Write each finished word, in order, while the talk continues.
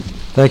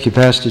Thank you,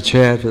 Pastor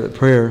Chad, for that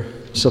prayer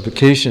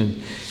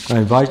supplication. I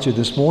invite you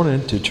this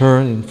morning to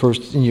turn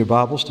in your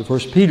Bibles to 1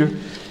 Peter.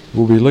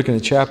 We'll be looking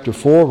at chapter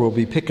 4. We'll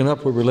be picking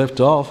up where we left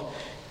off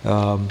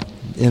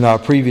in our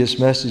previous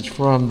message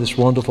from this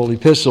wonderful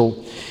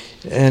epistle.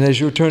 And as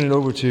you're turning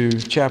over to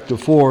chapter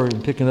 4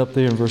 and picking up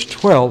there in verse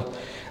 12,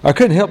 I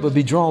couldn't help but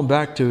be drawn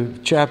back to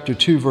chapter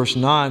 2, verse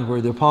 9,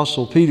 where the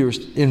Apostle Peter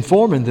is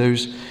informing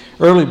those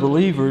early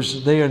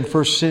believers there in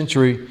first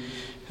century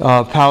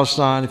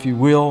Palestine, if you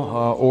will,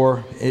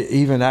 or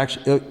even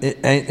actually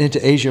into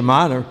Asia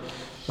Minor.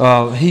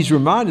 He's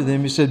reminded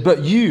them, he said,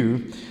 "But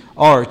you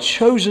are a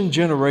chosen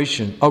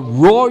generation, a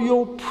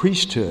royal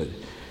priesthood,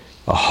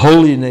 a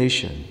holy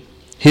nation,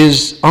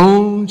 His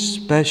own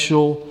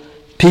special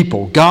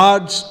people,"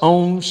 God's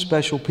own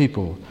special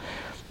people,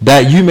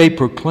 "that you may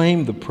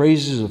proclaim the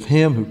praises of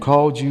Him who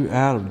called you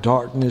out of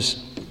darkness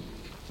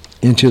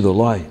into the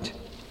light."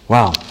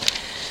 Wow.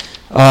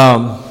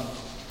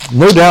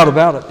 No doubt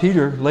about it,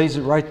 Peter lays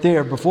it right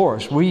there before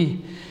us.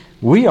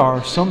 We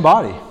are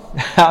somebody.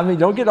 I mean,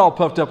 don't get all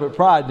puffed up with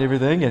pride and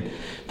everything.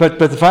 But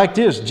the fact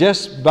is,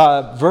 just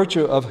by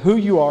virtue of who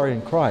you are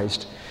in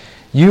Christ,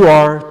 you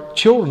are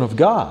children of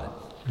God,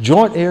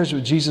 joint heirs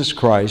with Jesus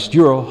Christ.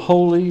 You're a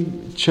holy,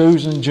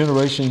 chosen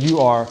generation. You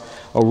are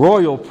a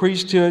royal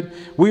priesthood.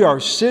 We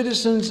are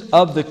citizens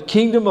of the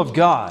kingdom of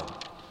God.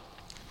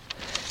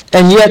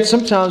 And yet,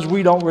 sometimes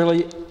we don't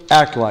really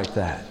act like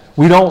that.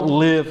 We don't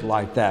live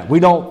like that. We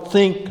don't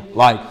think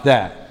like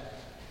that.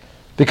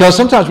 Because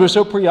sometimes we're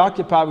so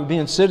preoccupied with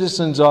being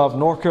citizens of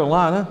North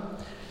Carolina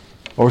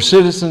or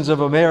citizens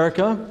of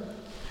America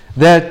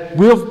that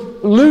we'll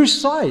lose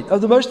sight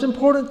of the most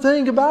important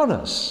thing about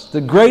us.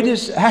 The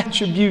greatest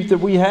attribute that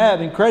we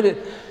have and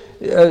credit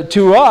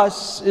to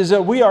us is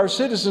that we are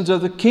citizens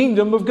of the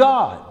kingdom of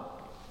God.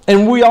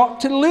 And we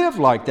ought to live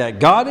like that.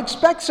 God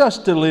expects us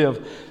to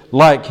live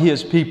like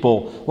His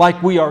people,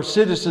 like we are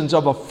citizens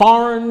of a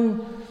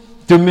foreign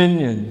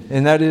dominion,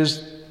 and that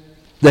is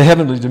the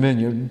heavenly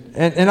dominion.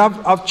 And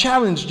I've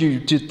challenged you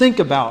to think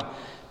about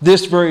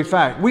this very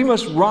fact. We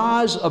must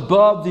rise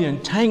above the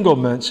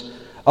entanglements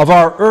of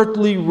our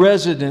earthly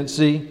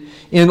residency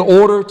in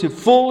order to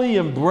fully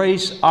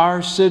embrace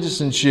our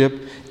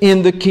citizenship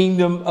in the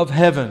kingdom of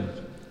heaven.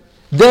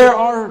 There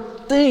are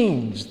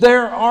things,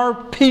 there are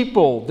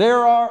people,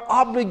 there are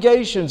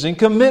obligations and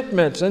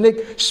commitments and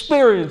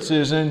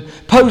experiences and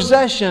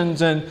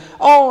possessions and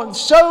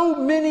so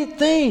many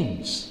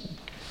things.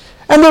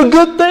 And they're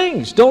good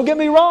things, don't get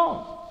me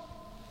wrong.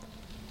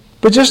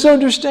 But just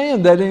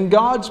understand that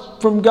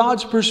from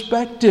God's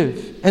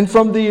perspective and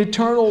from the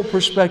eternal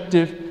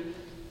perspective,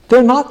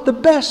 they're not the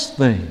best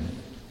thing.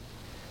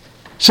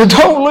 So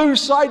don't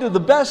lose sight of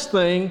the best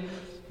thing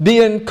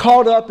being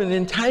caught up and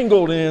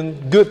entangled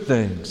in good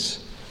things.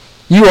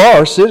 You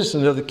are a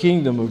citizen of the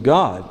kingdom of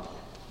God.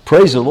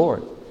 Praise the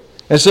Lord.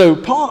 And so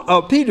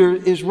Peter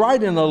is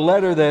writing a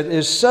letter that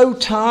is so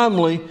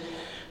timely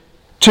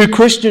to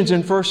Christians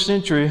in first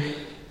century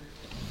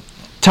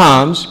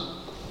times,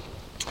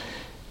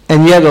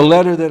 and yet a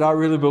letter that I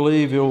really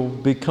believe will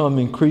become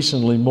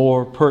increasingly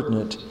more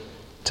pertinent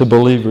to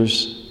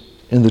believers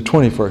in the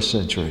 21st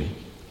century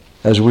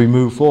as we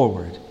move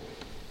forward.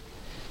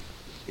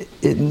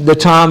 The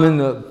time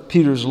in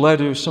Peter's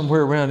letter,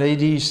 somewhere around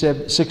AD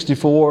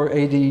 64,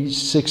 AD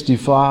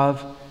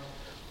 65,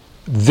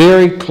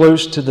 very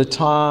close to the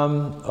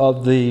time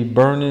of the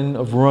burning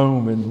of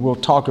Rome, and we'll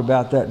talk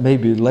about that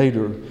maybe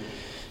later.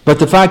 But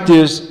the fact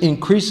is,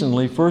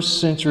 increasingly, first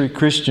century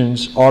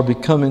Christians are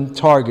becoming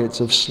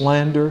targets of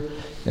slander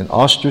and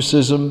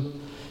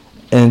ostracism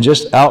and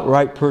just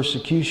outright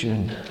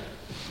persecution.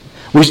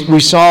 We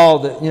saw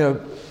that,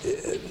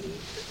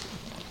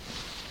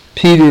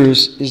 Peter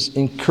is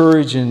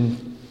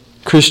encouraging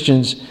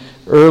Christians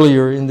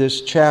earlier in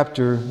this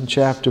chapter, in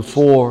chapter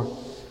 4.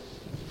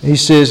 He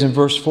says in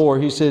verse 4,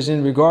 he says,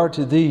 in regard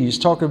to these,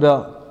 talking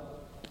about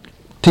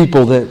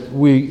people that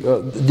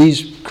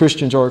these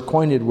Christians are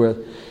acquainted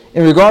with.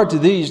 In regard to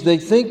these, they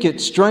think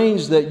it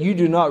strange that you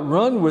do not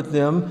run with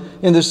them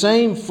in the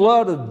same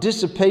flood of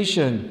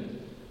dissipation.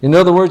 In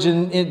other words,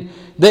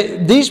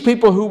 these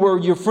people who were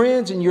your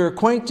friends and your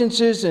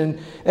acquaintances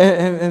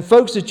and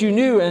folks that you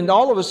knew, and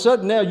all of a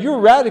sudden now you're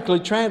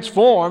radically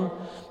transformed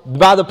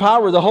by the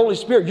power of the Holy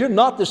Spirit. You're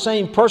not the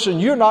same person.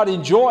 You're not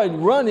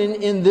enjoying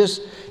running in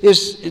this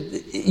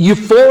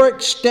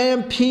euphoric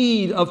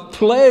stampede of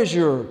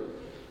pleasure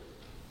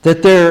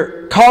that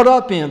they're caught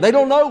up in. They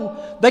don't know,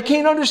 they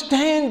can't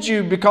understand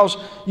you because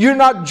you're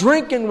not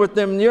drinking with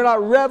them, you're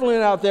not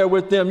reveling out there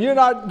with them, you're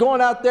not going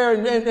out there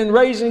and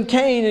raising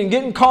Cain and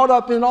getting caught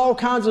up in all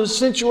kinds of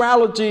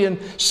sensuality and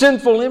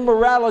sinful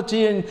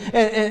immorality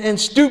and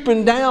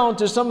stooping down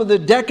to some of the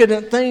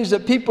decadent things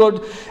that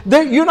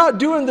you're not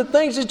doing the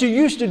things that you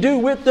used to do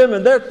with them,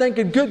 and they're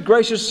thinking, good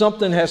gracious,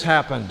 something has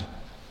happened.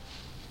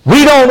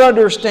 We don't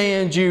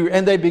understand you.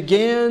 And they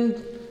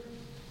begin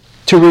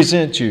to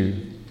resent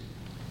you.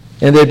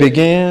 And they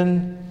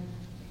began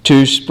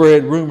to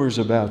spread rumors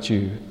about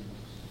you.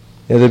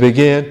 And they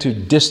began to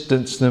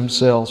distance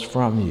themselves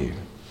from you.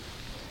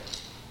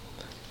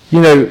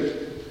 You know,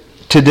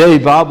 today,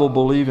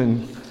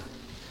 Bible-believing,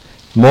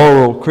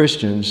 moral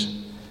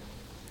Christians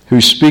who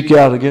speak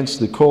out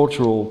against the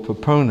cultural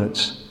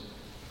proponents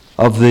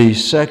of the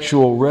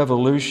sexual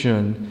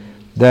revolution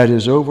that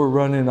is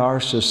overrunning our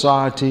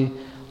society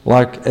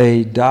like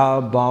a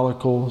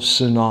diabolical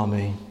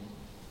tsunami.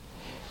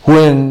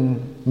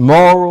 When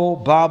moral,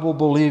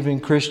 Bible-believing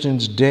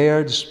Christians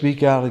dare to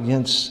speak out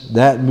against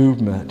that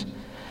movement,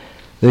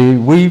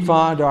 we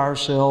find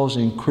ourselves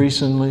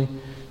increasingly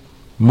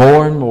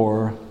more and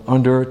more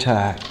under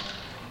attack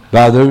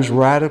by those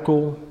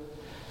radical,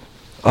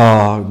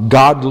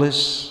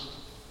 godless,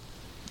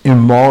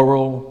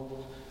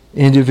 immoral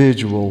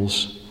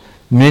individuals,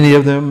 many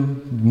of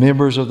them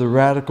members of the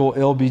radical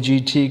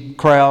LGBT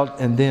crowd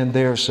and then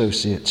their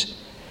associates.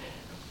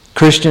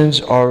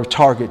 Christians are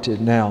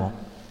targeted now.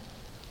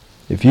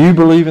 If you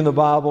believe in the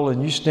Bible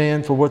and you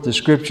stand for what the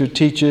Scripture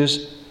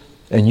teaches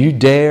and you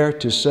dare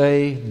to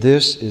say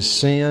this is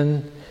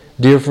sin,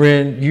 dear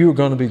friend, you're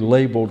going to be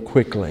labeled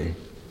quickly.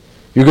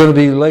 You're going to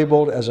be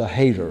labeled as a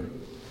hater.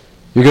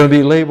 You're going to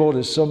be labeled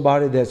as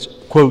somebody that's,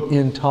 quote,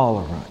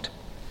 intolerant.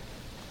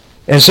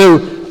 And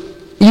so,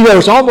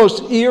 it's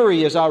almost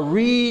eerie as I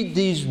read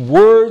these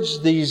words,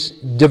 these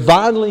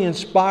divinely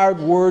inspired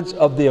words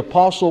of the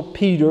Apostle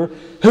Peter,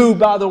 who,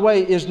 by the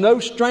way, is no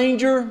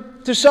stranger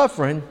to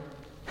suffering.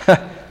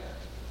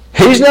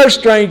 He's no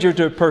stranger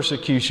to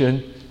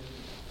persecution.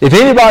 If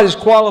anybody's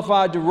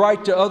qualified to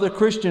write to other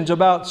Christians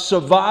about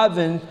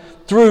surviving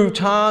through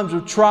times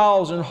of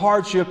trials and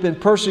hardship and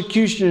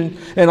persecution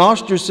and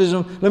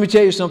ostracism, let me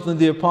tell you something,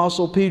 the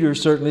Apostle Peter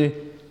certainly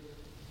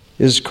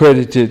is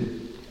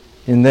credited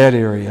in that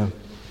area.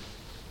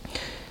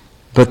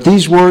 But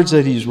these words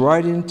that he's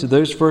writing to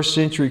those first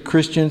century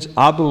Christians,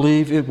 I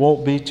believe it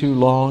won't be too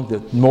long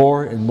that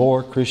more and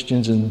more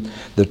Christians in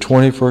the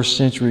 21st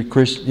century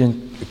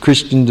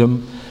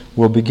Christendom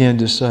will begin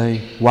to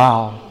say,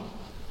 wow,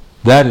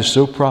 that is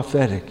so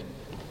prophetic,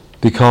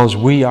 because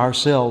we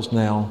ourselves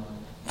now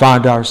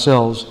find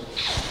ourselves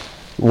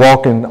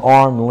walking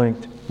arm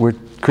length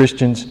with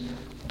Christians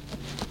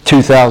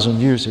 2,000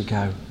 years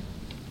ago.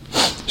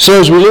 So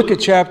as we look at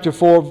chapter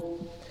 4,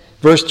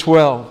 verse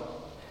 12,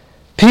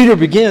 Peter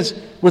begins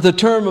with a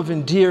term of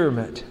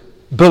endearment,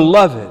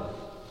 beloved.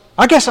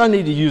 I guess I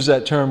need to use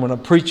that term when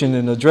I'm preaching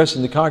and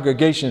addressing the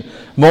congregation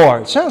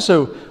more. It sounds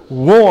so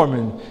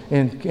warm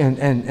and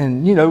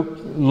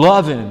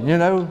loving,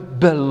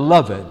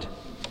 beloved.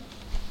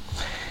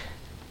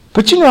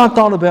 But I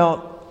thought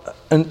about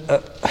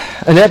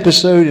an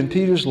episode in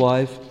Peter's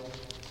life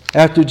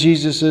after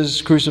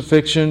Jesus'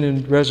 crucifixion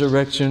and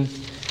resurrection.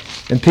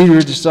 And Peter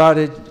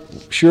decided,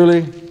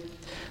 surely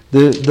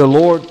the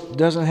Lord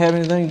doesn't have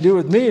anything to do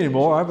with me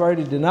anymore. I've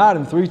already denied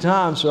Him 3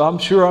 times, so I'm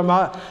sure I'm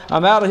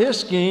out of His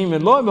scheme.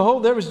 And lo and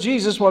behold, there was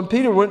Jesus when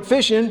Peter went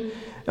fishing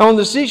on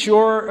the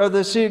seashore of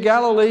the Sea of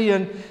Galilee.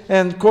 And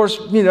of course,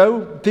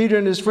 Peter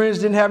and his friends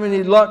didn't have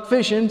any luck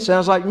fishing.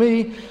 Sounds like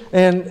me.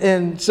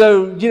 And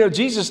so,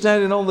 Jesus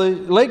standing on the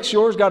lake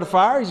shore, has got a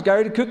fire. He's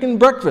got to cooking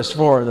breakfast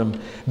for them.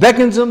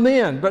 Beckons them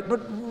in. But the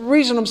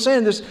reason I'm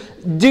saying this,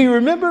 do you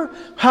remember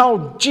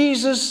how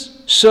Jesus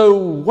so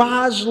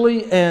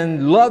wisely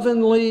and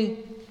lovingly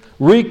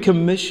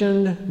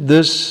recommissioned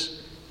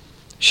this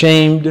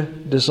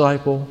shamed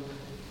disciple?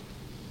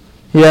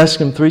 He asked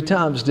him 3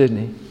 times, didn't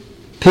he?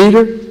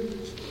 Peter,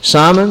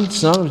 Simon,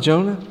 son of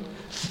Jonah,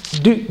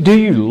 do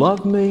you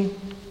love me?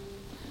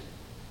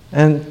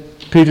 And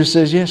Peter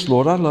says, yes,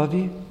 Lord, I love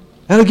you.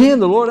 And again,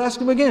 the Lord asked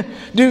him again,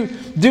 do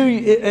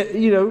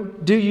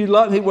you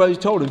love me? Well, he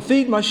told him,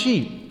 feed my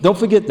sheep. Don't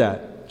forget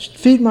that.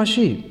 Feed my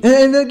sheep.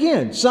 And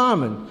again,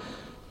 Simon,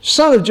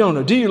 son of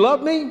Jonah, do you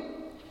love me?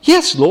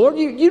 Yes, Lord,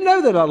 you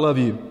know that I love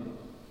you.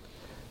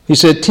 He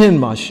said,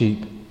 tend my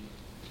sheep.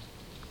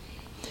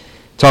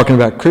 Talking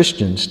about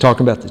Christians,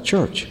 talking about the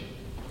church.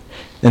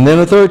 And then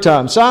a 3rd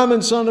time,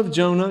 Simon, son of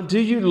Jonah, do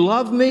you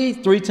love me?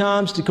 3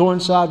 times to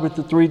coincide with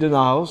the 3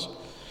 denials.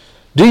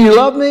 Do you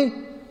love me?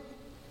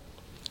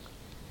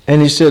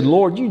 And he said,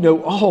 Lord, you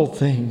know all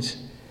things.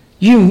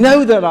 You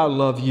know that I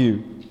love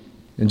you.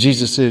 And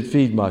Jesus said,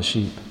 feed my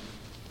sheep.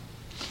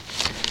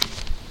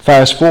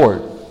 Fast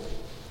forward.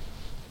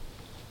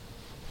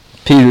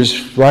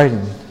 Peter's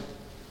writing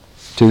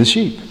to the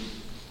sheep.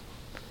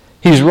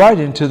 He's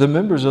writing to the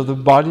members of the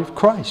body of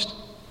Christ.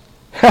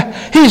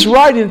 He's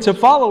writing to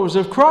followers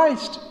of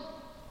Christ.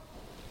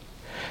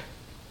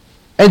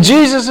 And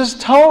Jesus has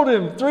told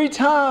him 3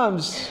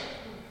 times,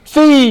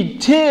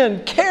 feed,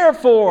 tend, care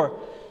for.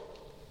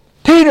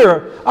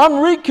 Peter, I'm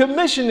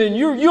recommissioning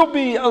you. You'll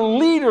be a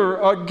leader,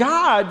 a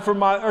guide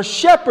a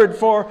shepherd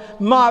for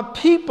my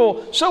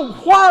people. So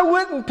why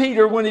wouldn't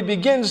Peter, when he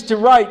begins to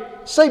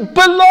write, say,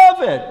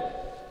 beloved?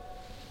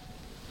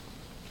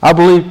 I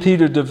believe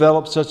Peter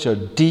developed such a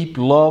deep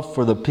love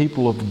for the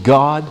people of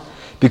God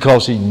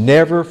because he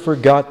never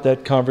forgot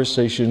that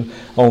conversation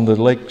on the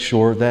lake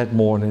shore that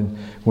morning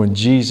when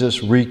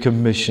Jesus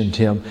recommissioned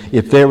him.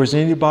 If there was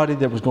anybody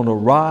that was going to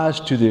rise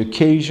to the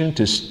occasion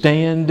to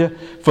stand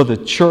for the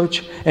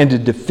church and to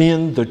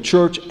defend the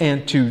church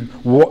and to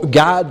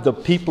guide the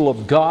people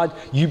of God,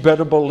 you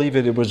better believe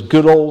it. It was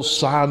good old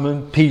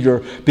Simon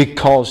Peter,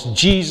 because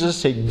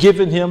Jesus had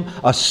given him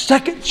a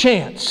second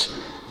chance.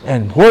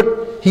 And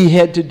what he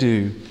had to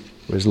do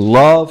was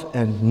love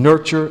and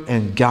nurture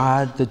and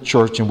guide the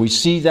church. And we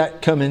see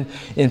that coming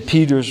in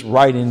Peter's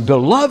writing.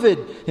 Beloved,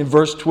 in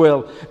verse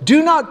 12,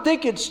 do not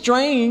think it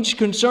strange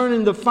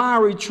concerning the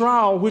fiery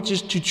trial which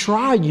is to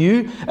try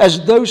you,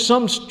 as though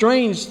some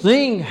strange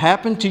thing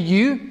happened to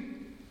you.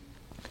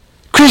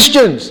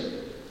 Christians,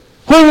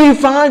 when you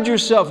find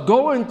yourself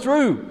going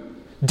through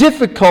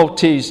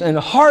difficulties and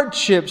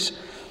hardships,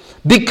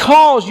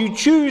 because you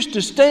choose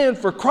to stand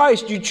for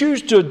Christ, you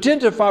choose to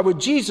identify with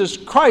Jesus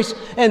Christ,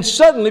 and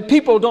suddenly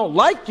people don't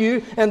like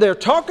you and they're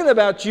talking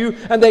about you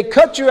and they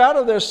cut you out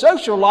of their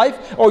social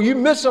life, or you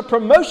miss a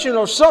promotion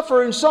or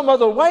suffer in some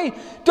other way,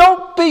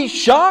 don't be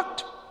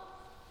shocked.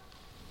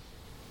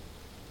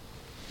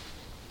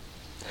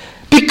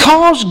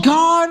 Because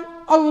God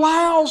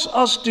allows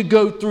us to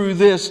go through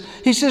this.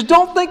 He says,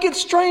 don't think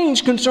it's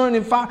strange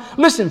concerning fire.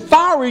 Listen,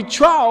 fiery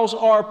trials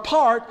are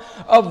part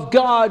of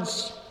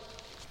God's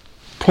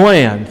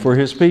plan for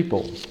His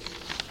people.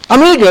 I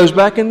mean, it goes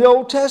back in the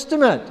Old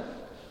Testament.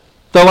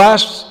 The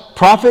last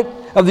prophet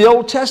of the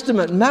Old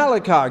Testament,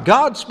 Malachi.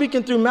 God,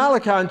 speaking through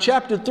Malachi in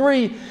chapter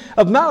 3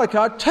 of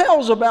Malachi,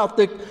 tells about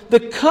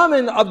the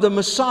coming of the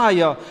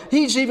Messiah.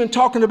 He's even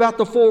talking about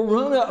the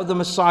forerunner of the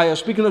Messiah,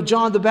 speaking of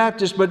John the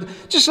Baptist. But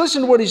just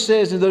listen to what he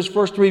says in those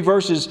first 3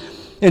 verses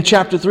in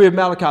chapter 3 of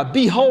Malachi.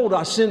 Behold,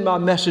 I send my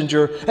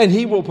messenger, and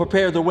he will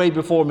prepare the way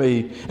before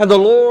me. And the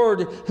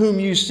Lord whom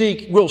you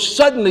seek will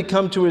suddenly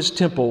come to his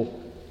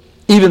temple,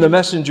 even the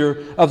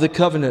messenger of the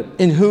covenant,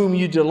 in whom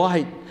you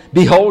delight.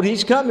 Behold,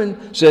 he's coming,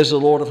 says the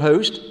Lord of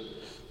hosts.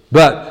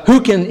 But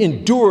who can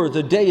endure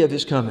the day of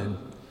his coming?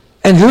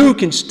 And who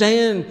can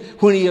stand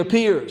when he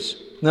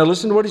appears? Now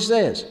listen to what he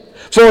says.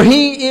 For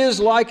he is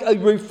like a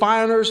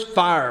refiner's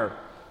fire,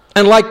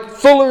 and like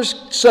fuller's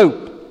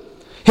soap.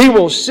 He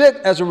will sit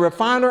as a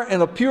refiner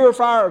and a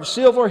purifier of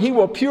silver. He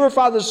will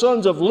purify the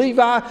sons of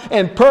Levi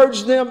and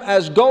purge them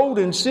as gold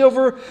and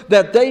silver,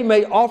 that they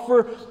may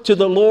offer to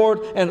the Lord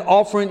an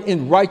offering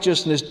in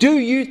righteousness. Do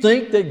you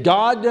think that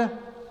God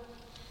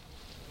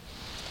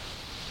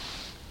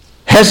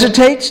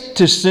hesitates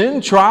to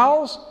send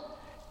trials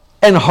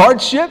and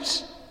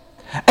hardships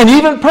and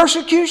even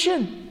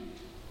persecution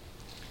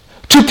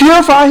to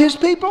purify His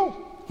people,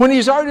 when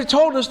He's already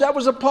told us that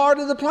was a part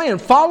of the plan?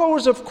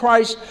 Followers of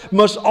Christ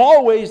must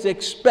always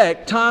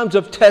expect times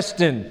of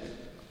testing.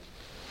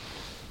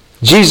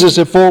 Jesus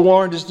had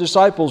forewarned His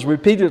disciples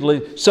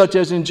repeatedly, such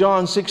as in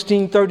John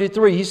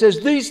 16:33. He says,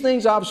 these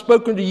things I've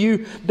spoken to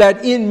you,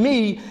 that in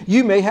me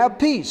you may have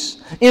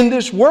peace. In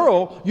this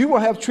world you will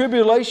have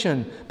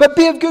tribulation, but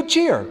be of good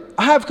cheer.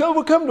 I have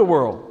overcome the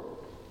world.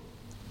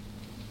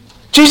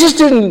 Jesus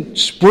didn't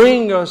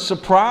spring a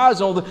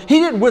surprise on He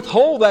didn't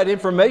withhold that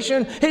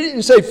information. He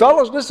didn't say,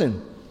 fellas,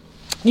 listen,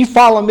 you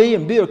follow me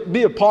and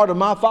be a part of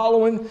my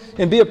following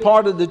and be a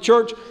part of the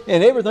church,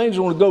 and everything's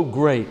going to go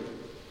great.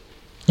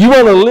 You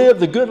want to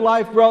live the good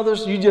life,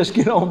 brothers? You just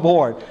get on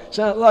board.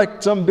 Sounds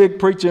like some big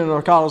preacher in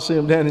a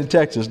coliseum down in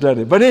Texas,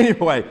 doesn't it? But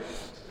anyway,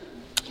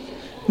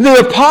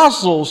 the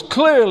apostles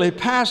clearly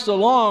passed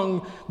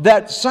along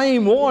that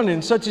same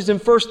warning, such as in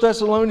 1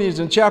 Thessalonians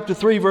in chapter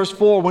 3, verse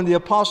 4, when the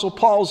apostle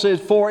Paul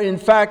says, for in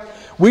fact,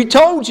 we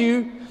told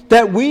you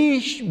that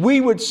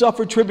we would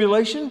suffer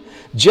tribulation,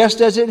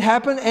 just as it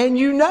happened, and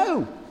you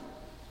know.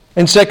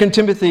 In 2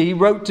 Timothy, he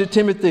wrote to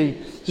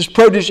Timothy, his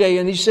protege,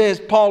 and he says,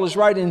 Paul is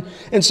writing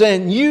and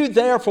saying, you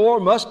therefore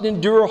must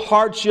endure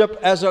hardship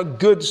as a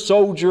good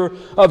soldier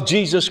of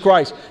Jesus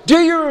Christ. Do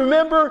you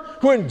remember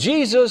when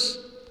Jesus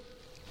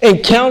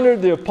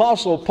encountered the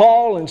apostle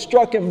Paul and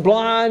struck him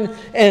blind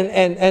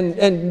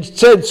and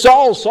said,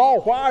 Saul, Saul,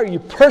 why are you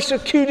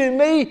persecuting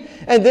me?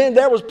 And then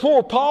there was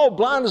poor Paul,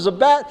 blind as a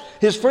bat.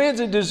 His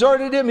friends had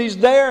deserted him. He's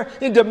there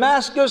in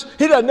Damascus.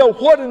 He doesn't know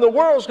what in the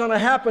world is going to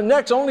happen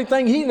next. The only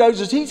thing he knows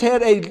is he's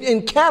had an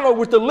encounter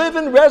with the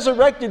living,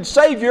 resurrected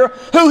Savior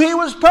who he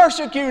was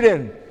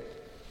persecuting.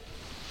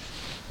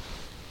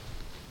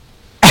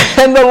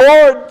 And the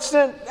Lord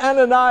sent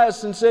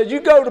Ananias and said, you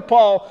go to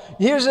Paul,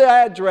 here's the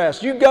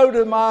address. You go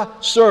to my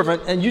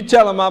servant and you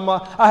tell him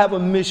I have a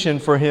mission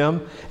for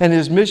him. And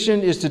his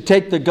mission is to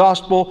take the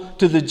gospel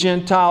to the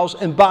Gentiles.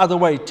 And by the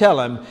way, tell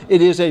him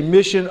it is a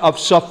mission of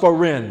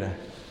suffering.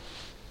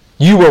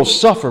 You will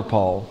suffer,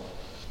 Paul.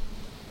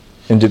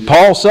 And did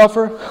Paul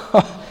suffer?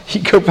 You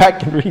go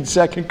back and read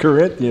 2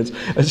 Corinthians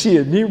and she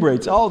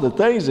enumerates all the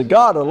things that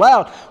God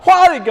allowed.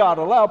 Why did God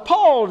allow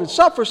Paul to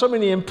suffer so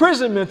many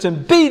imprisonments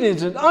and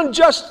beatings and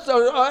unjust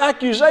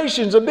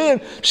accusations of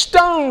being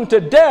stoned to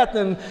death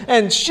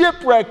and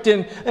shipwrecked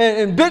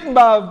and bitten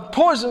by a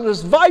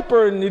poisonous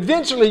viper and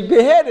eventually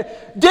beheaded?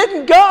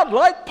 Didn't God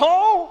like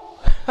Paul?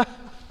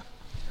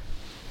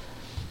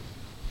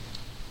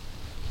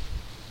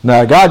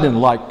 Now, God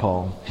didn't like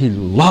Paul. He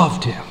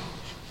loved him.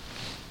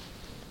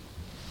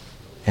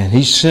 And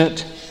He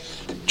sent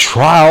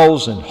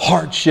trials and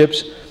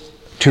hardships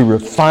to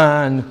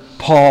refine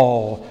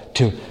Paul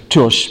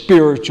to a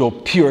spiritual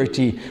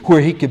purity where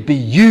he could be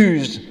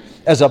used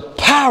as a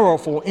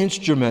powerful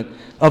instrument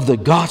of the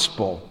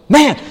gospel.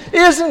 Man,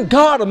 isn't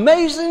God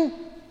amazing?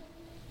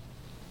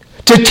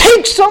 To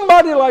take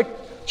somebody like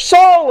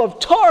Saul of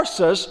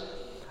Tarsus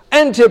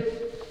and to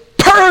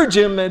purge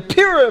him and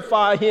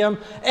purify him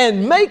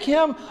and make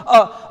him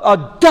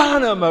a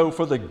dynamo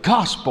for the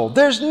gospel.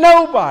 There's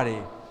nobody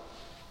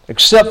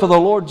except for the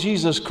Lord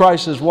Jesus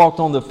Christ has walked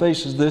on the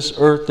face of this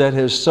earth that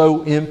has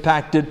so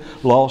impacted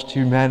lost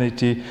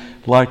humanity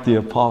like the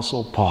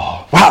Apostle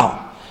Paul.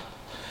 Wow!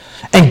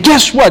 And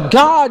guess what?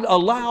 God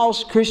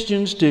allows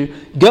Christians to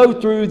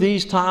go through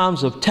these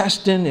times of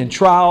testing and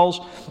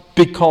trials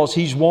because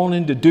He's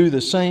wanting to do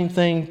the same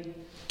thing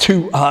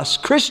to us.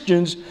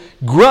 Christians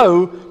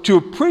grow to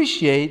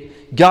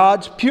appreciate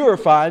God's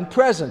purifying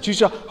presence. You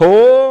say,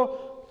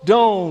 hold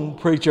on,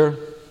 preacher.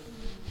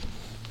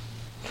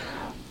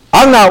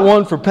 I'm not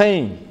one for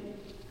pain.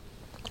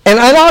 And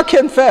I'll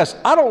confess,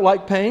 I don't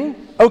like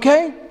pain,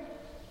 okay?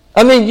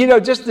 I mean,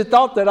 just the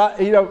thought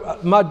that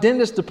my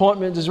dentist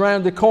appointment is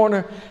around the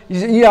corner.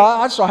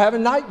 I start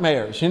having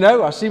nightmares,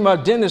 I see my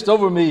dentist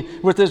over me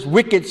with this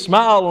wicked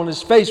smile on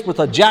his face with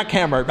a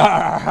jackhammer.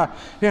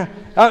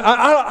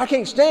 I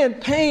can't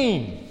stand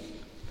pain.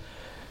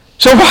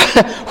 So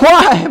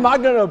why am I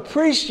going to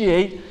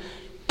appreciate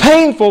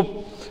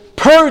painful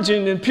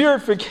purging and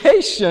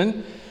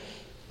purification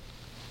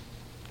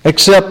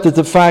except that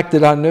the fact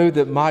that I know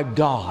that my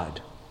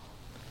God,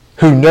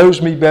 who knows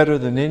me better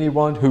than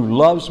anyone, who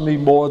loves me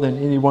more than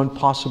anyone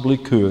possibly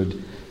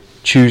could,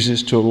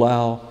 chooses to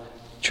allow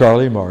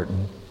Charlie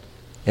Martin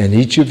and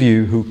each of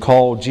you who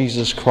call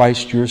Jesus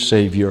Christ your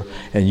Savior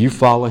and you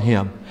follow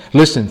Him.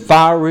 Listen,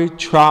 fiery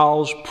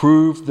trials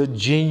prove the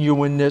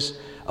genuineness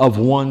of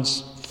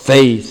one's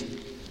faith.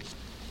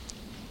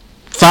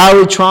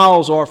 Fiery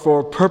trials are for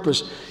a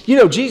purpose.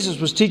 Jesus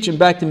was teaching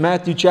back in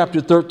Matthew chapter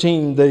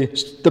 13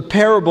 the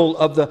parable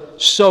of the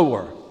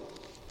sower.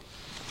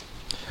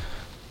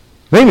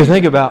 Made me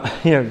think about,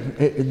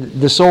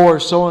 the sower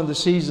sowing the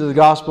seeds of the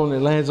gospel and it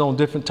lands on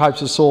different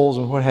types of soils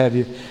and what have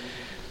you.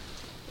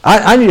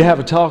 I need to have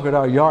a talk with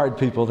our yard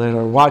people that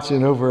are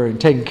watching over and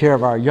taking care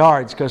of our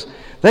yards because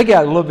they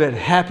got a little bit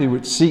happy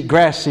with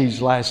grass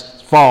seeds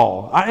last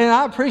fall. And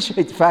I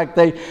appreciate the fact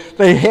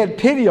they had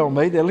pity on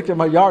me. They looked at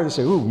my yard and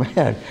said, "Ooh,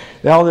 man,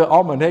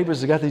 all my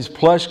neighbors have got these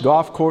plush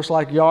golf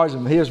course-like yards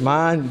and here's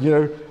mine,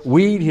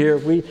 weed here,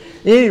 weed."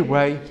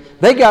 Anyway,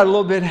 they got a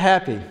little bit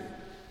happy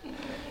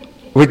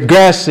with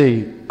grass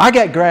seed. I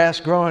got grass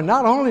growing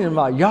not only in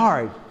my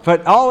yard,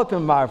 but all up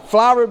in my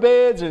flower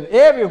beds and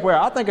everywhere.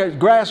 I think there's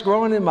grass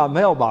growing in my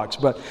mailbox.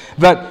 But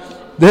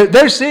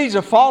their seeds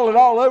are falling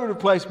all over the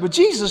place. But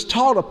Jesus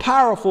taught a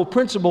powerful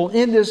principle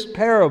in this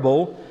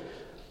parable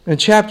in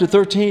chapter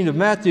 13 of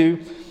Matthew.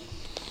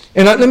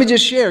 And let me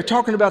just share,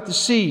 talking about the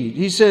seed.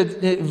 He said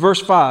in verse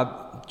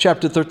 5,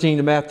 chapter 13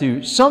 of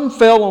Matthew, "Some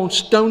fell on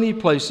stony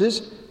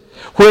places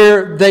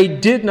where they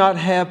did not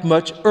have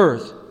much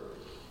earth.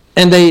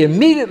 And they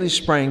immediately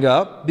sprang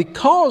up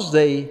because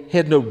they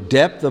had no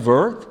depth of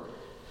earth.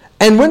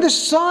 And when the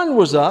sun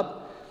was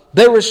up,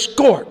 they were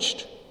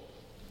scorched.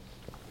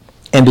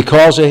 And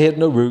because they had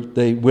no root,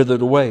 they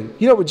withered away."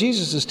 You know what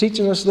Jesus is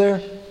teaching us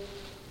there?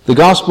 The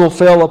gospel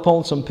fell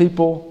upon some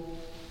people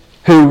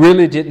who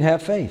really didn't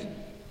have faith.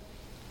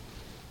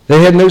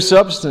 They had no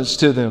substance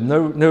to them,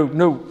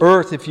 no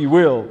earth, if you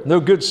will, no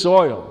good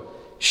soil,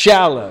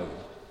 shallow.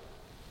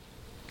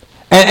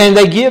 And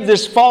they give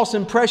this false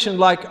impression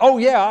like, "Oh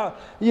yeah,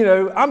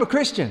 I'm a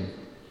Christian."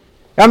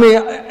 I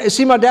mean,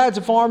 see, my dad's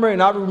a farmer,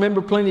 and I remember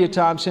plenty of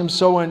times him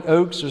sowing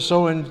oats or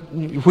sowing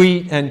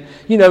wheat. And,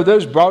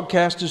 those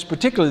broadcasters,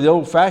 particularly the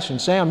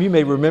old-fashioned, Sam, you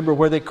may remember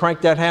where they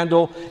cranked that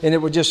handle and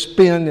it would just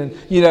spin and,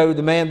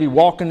 the man be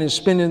walking and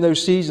spinning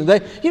those seeds. And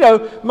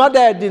my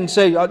dad didn't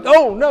say,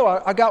 "Oh,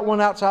 no, I got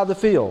one outside the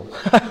field."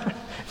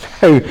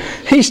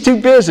 He's too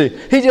busy.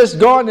 He's just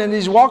gone and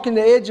he's walking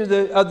the edge of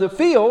the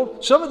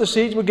field. Some of the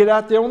seeds would get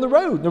out there on the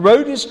road. The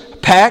road is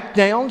packed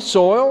down,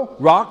 soil,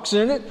 rocks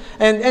in it.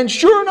 And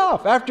sure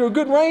enough, after a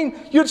good rain,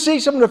 you'd see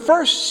some of the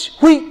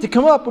first wheat to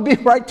come up would be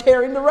right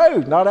there in the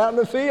road, not out in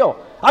the field.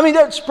 I mean,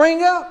 they'd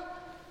spring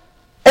up.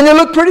 And they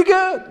look pretty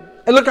good.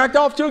 It looked like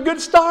they're off to a good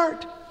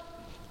start.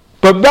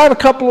 But about a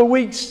couple of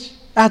weeks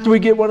after we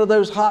get one of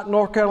those hot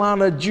North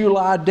Carolina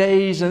July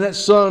days and that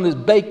sun is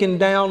baking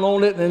down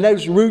on it and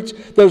those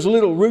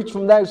little roots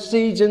from those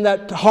seeds in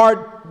that hard,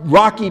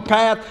 rocky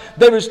path,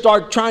 they would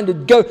start trying to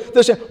go.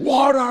 They say,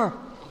 "Water,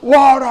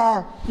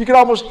 water." You could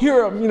almost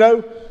hear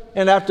them,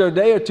 And after a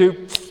day or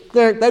two,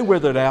 they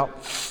withered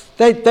out.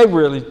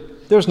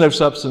 There's no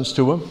substance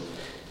to them.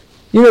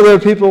 There are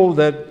people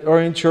that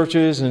are in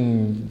churches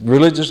and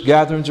religious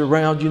gatherings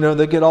around,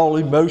 they get all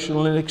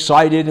emotional and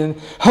excited and,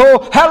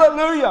 "Oh,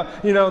 hallelujah."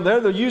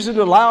 They're usually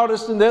the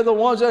loudest and they're the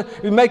ones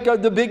that make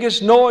the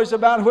biggest noise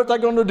about what they're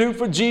going to do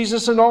for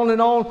Jesus and on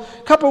and on.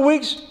 A couple of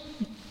weeks,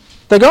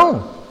 They're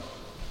gone.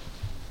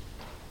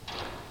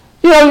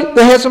 You know,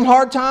 they had some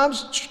hard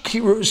times,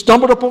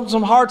 stumbled upon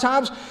some hard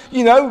times,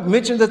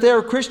 mentioned that they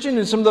were Christian,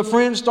 and some of the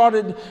friends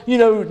started,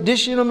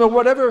 dishing them or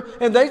whatever,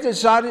 and they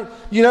decided,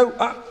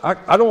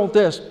 I don't want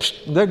this.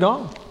 Psst, they're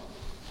gone.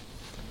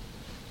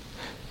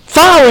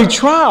 Fiery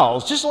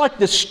trials, just like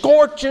the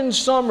scorching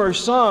summer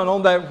sun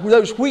on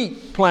those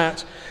wheat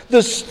plants,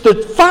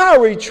 the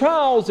fiery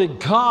trials that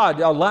God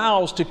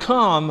allows to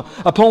come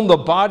upon the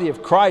body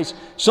of Christ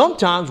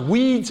sometimes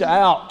weeds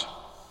out.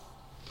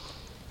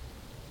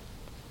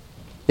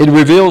 It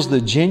reveals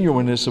the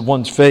genuineness of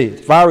one's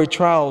faith. Fiery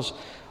trials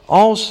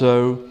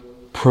also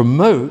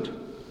promote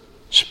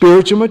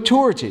spiritual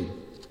maturity.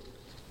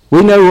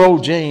 We know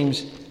old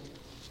James.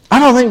 I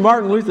don't think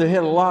Martin Luther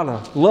had a lot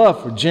of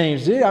love for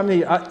James, did he? I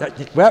mean,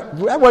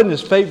 that wasn't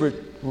his favorite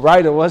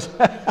writer, was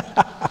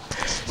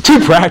it? Too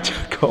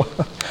practical.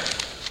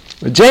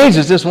 But James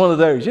is just one of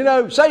those.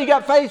 Say you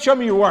got faith, show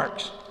me your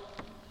works.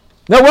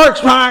 No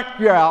works, Mark,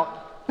 you're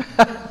out.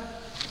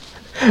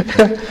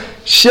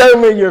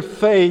 Show me your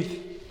faith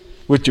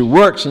with your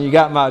works and you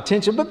got my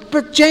attention.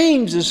 But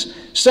James is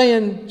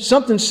saying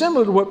something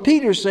similar to what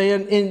Peter's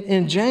saying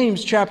in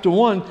James chapter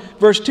 1,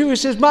 verse 2. It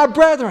says, my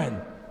brethren,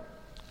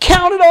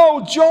 count it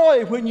all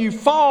joy when you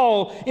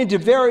fall into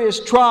various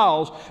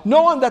trials,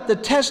 knowing that the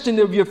testing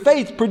of your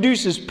faith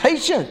produces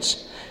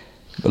patience.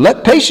 But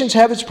let patience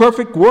have its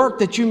perfect work,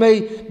 that you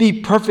may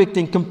be perfect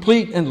and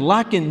complete and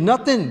lacking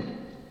nothing.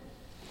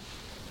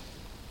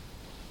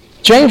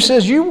 James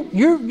says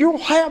you'll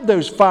have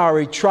those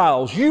fiery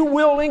trials. You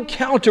will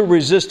encounter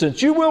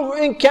resistance. You will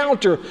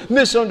encounter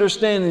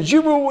misunderstandings.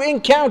 You will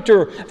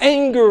encounter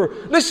anger.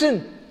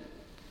 Listen,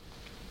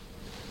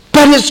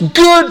 but it's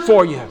good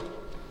for you.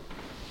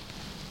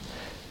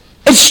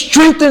 It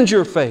strengthens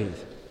your faith.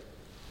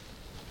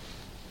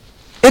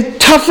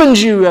 It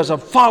toughens you as a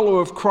follower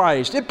of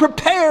Christ. It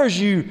prepares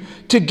you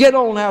to get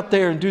on out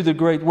there and do the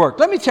great work.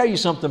 Let me tell you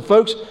something,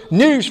 folks.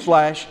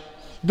 Newsflash.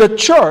 The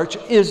church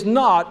is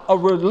not a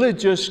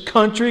religious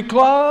country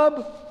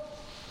club.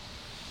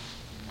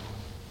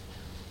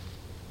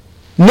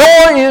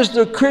 Nor is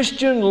the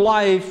Christian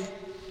life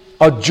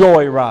a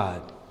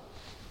joyride.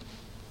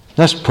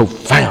 That's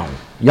profound.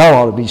 Y'all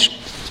ought to be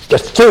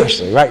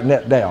seriously writing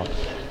that down.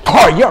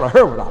 Boy, you ought to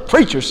hear what our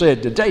preacher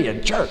said today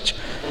in church.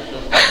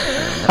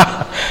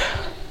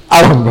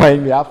 I don't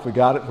blame you. I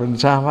forgot it from the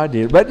time I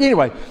did. But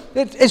anyway,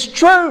 it's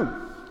true.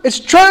 It's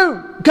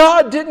true.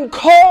 God didn't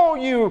call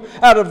you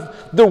out of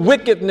the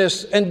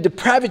wickedness and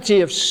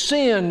depravity of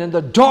sin and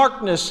the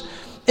darkness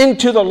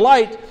into the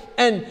light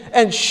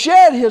and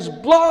shed His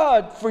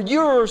blood for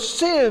your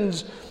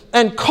sins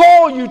and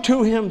call you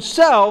to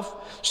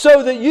Himself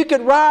so that you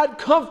could ride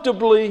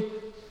comfortably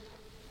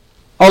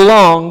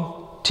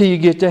along till you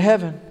get to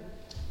heaven.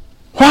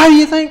 Why do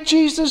you think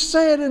Jesus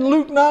said in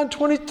Luke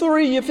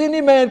 9:23, if any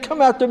man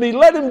come after me,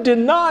 let him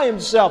deny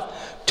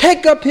himself.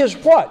 Take up his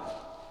what?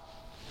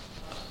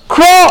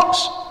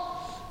 Cross.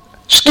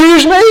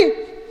 Excuse me?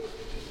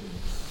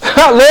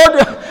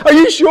 Lord, are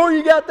you sure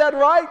you got that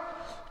right?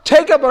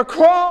 Take up a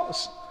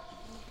cross.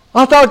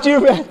 I thought you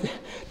meant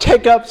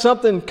take up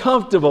something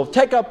comfortable.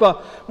 Take up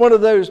one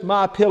of those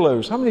My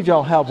Pillows. How many of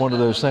y'all have one of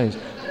those things?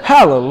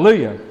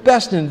 Hallelujah.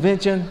 Best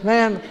invention.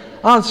 Man,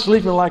 I'm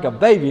sleeping like a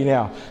baby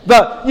now.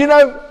 But,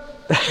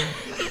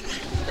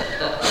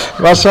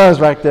 my son's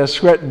back there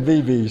sweating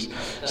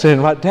BBs,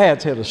 saying my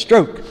dad's had a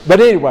stroke. But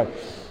anyway,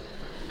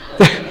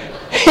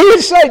 he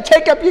would say,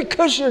 take up your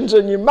cushions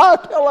and your My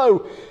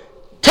Pillow.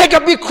 Take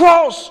up your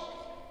cross.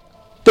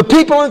 The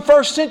people in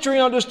first century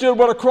understood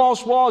what a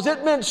cross was.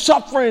 It meant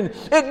suffering.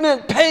 It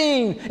meant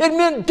pain. It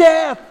meant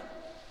death.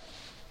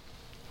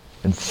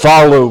 And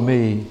follow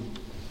me.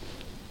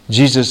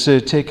 Jesus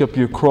said, take up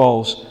your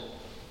cross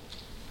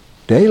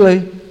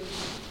daily.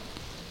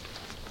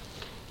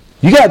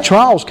 You got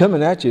trials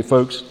coming at you,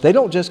 folks. They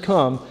don't just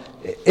come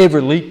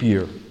every leap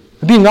year.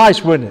 It'd be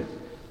nice, wouldn't it?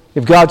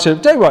 If God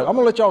said, tell you what, I'm going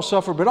to let y'all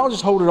suffer, but I'll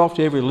just hold it off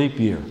to every leap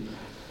year.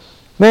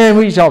 Man,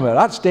 what are you talking about?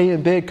 I'd stay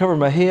in bed, cover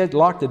my head,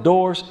 lock the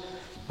doors.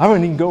 I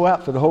wouldn't even go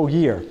out for the whole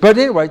year. But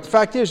anyway, the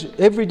fact is,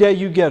 every day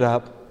you get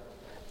up,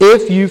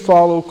 if you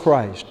follow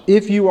Christ,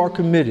 if you are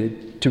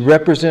committed to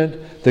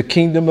represent the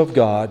kingdom of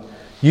God,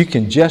 you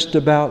can just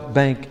about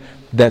bank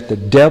that the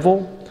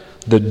devil,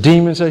 the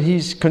demons that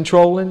he's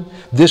controlling,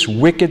 this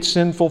wicked,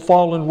 sinful,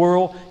 fallen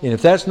world, and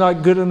if that's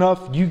not good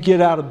enough, you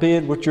get out of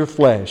bed with your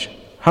flesh.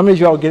 How many of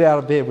y'all get out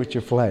of bed with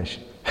your flesh?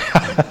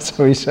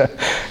 So he said,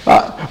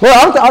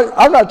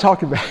 I'm not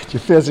talking about your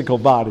physical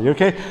body,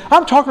 okay?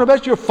 I'm talking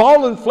about your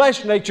fallen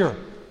flesh nature.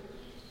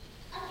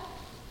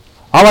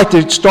 I like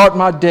to start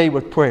my day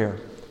with prayer.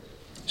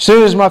 As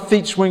soon as my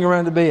feet swing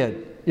around the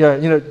bed,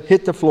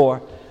 hit the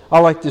floor, I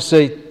like to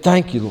say,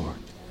 thank you, Lord.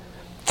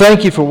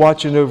 Thank you for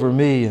watching over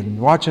me and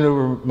watching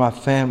over my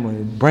family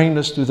and bringing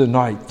us through the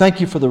night.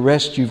 Thank you for the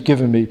rest you've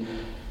given me.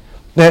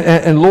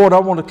 And Lord, I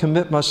want to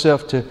commit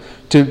myself to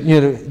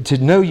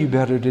know you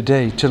better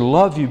today, to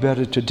love you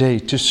better today,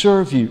 to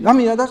serve you. I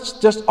mean, that's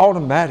just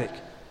automatic.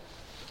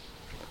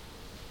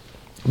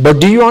 But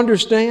do you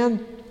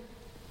understand?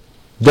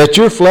 that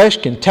your flesh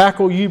can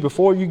tackle you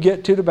before you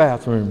get to the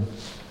bathroom.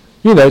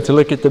 You know, to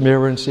look at the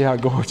mirror and see how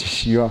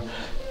gorgeous you are.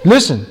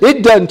 Listen,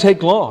 it doesn't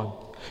take long.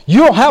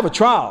 You'll have a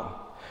trial.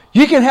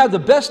 You can have the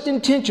best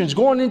intentions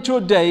going into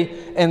a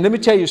day, and let me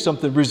tell you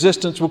something,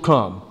 resistance will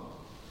come.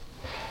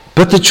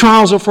 But the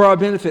trials are for our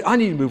benefit. I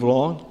need to move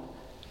along.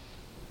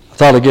 I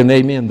thought I'd get an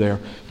amen there.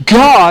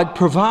 God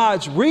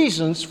provides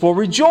reasons for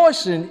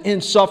rejoicing in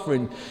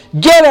suffering.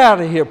 Get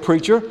out of here,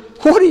 preacher.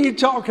 What are you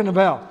talking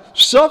about?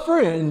 Suffer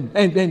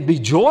and be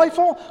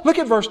joyful? Look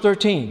at verse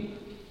 13.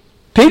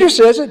 Peter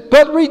says it,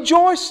 but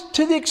rejoice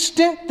to the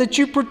extent that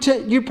you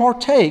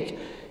partake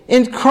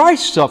in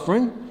Christ's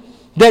suffering,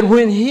 that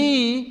when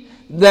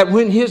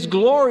His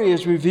glory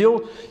is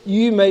revealed,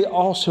 you may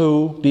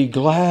also be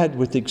glad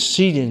with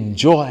exceeding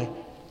joy.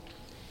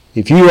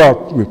 If you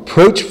are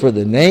reproached for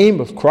the name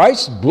of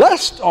Christ,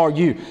 blessed are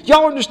you.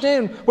 Y'all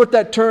understand what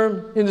that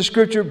term in the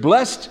Scripture,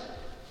 blessed?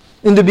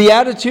 In the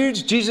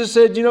Beatitudes, Jesus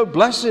said,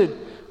 blessed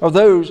are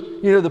those,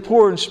 the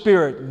poor in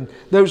spirit, and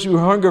those who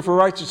hunger for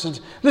righteousness.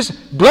 Listen,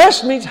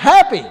 blessed means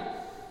happy.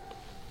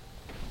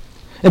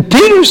 And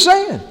Peter's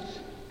saying,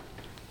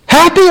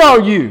 happy are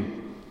you,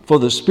 for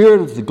the Spirit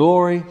of the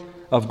glory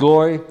of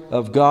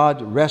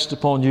God rests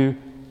upon you.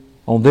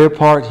 On their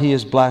part, He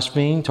is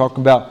blasphemed, talking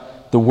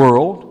about the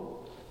world.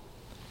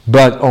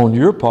 But on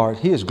your part,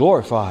 He is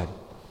glorified.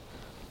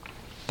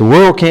 The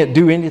world can't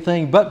do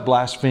anything but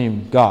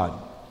blaspheme God.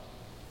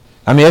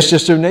 I mean, that's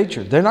just their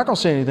nature. They're not going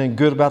to say anything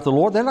good about the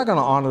Lord. They're not going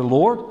to honor the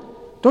Lord.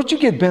 Don't you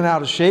get bent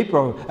out of shape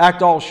or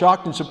act all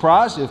shocked and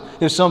surprised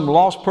if some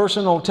lost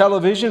person on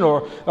television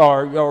or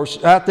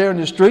out there in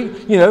the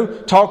street,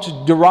 talks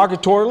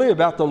derogatorily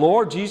about the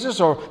Lord Jesus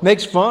or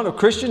makes fun of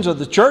Christians or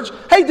the church.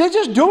 Hey, they're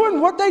just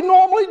doing what they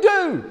normally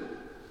do.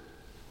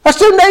 That's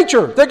their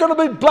nature. They're going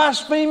to be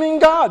blaspheming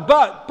God.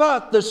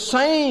 But the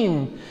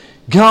same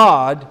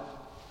God,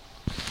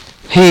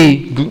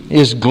 He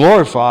is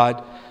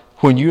glorified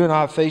when you and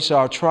I face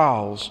our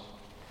trials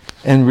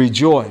and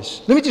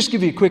rejoice. Let me just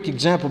give you a quick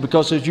example,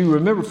 because as you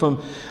remember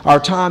from our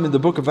time in the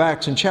book of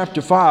Acts in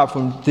chapter 5,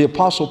 from the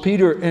Apostle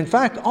Peter, in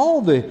fact,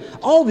 all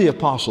the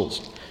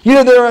apostles,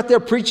 they're out there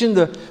preaching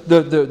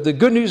the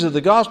good news of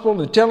the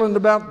gospel and telling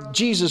about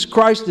Jesus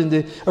Christ. And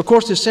of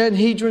course, the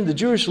Sanhedrin, the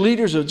Jewish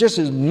leaders, are just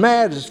as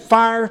mad as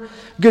fire.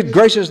 Good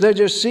gracious, they're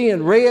just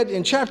seeing red.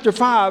 In chapter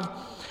 5,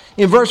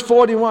 in verse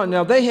 41,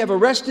 now they have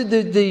arrested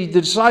the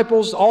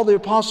disciples, all the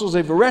apostles.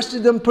 They've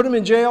arrested them, put them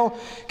in jail.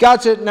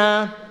 God said,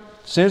 nah,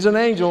 sends an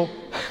angel.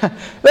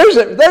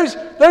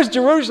 Those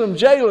Jerusalem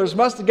jailers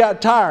must have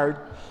got tired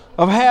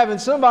of having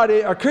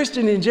a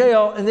Christian in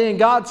jail, and then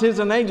God sends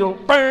an angel,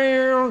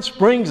 bam,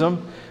 springs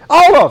them.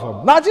 All of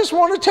them, not just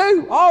one or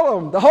two, all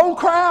of them, the whole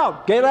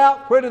crowd. Get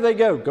out. Where do they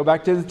go? Go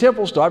back to the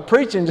temple, start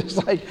preaching.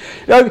 Just like,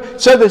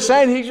 so the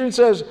Sanhedrin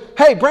says,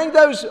 hey, bring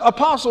those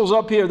apostles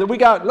up here that we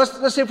got.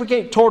 Let's see if we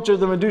can't torture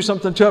them and do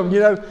something to them.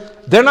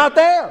 They're not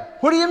there.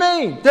 What do you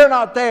mean? They're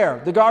not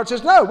there. The guard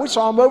says, no, we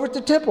saw them over at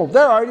the temple.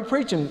 They're already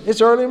preaching.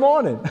 It's early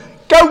morning.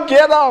 Go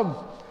get them.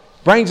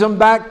 Brings them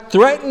back,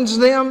 threatens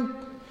them.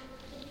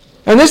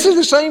 And this is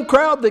the same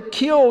crowd that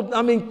killed,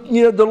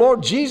 the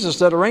Lord Jesus,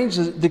 that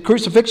arranged the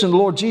crucifixion of the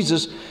Lord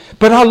Jesus.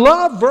 But I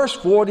love verse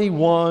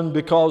 41,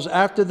 because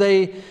after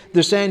the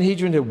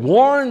Sanhedrin had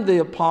warned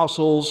the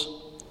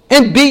apostles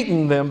and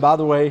beaten them, by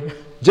the way,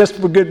 just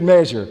for good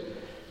measure,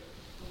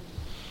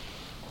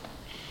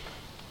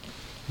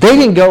 they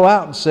didn't go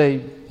out and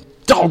say,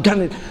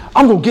 doggone it,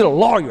 I'm going to get a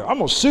lawyer. I'm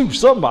going to sue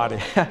somebody.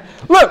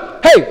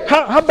 Look, hey,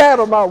 how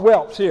bad are my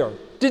whelps here?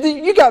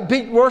 You got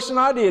beat worse than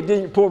I did,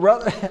 didn't you, poor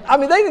brother?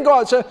 They didn't go out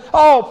and say,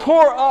 oh,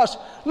 poor us.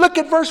 Look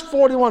at verse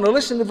 41, or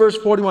listen to verse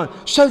 41.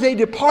 So they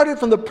departed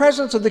from the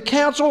presence of the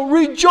council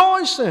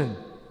rejoicing.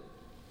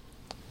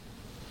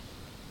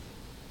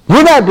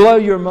 Wouldn't that blow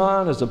your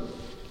mind as a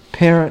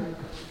parent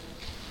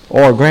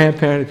or a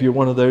grandparent, if you're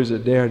one of those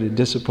that dare to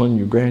discipline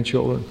your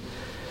grandchildren?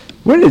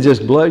 Wouldn't it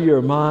just blow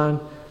your mind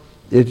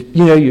if,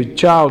 your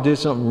child did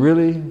something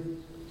really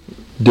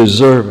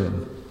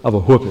deserving of a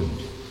whooping?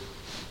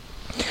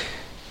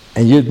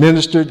 And you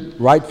administered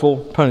rightful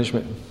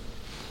punishment.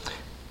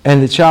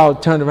 And the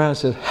child turned around and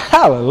said,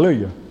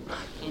 hallelujah.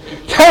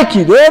 Thank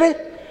you, Daddy.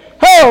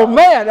 Oh,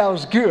 man, that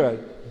was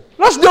good.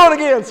 Let's do it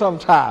again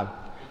sometime.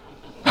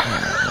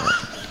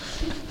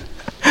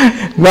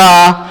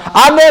 Nah,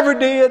 I never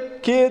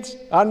did, kids.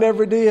 I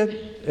never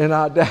did. And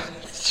I doubt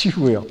that you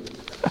will.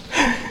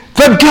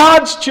 But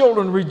God's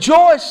children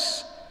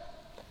rejoice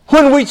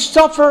when we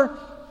suffer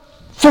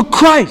for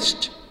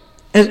Christ.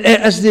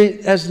 As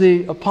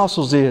the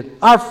apostles did.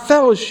 Our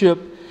fellowship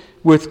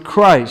with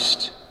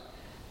Christ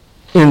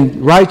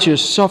in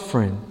righteous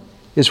suffering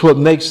is what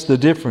makes the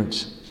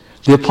difference.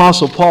 The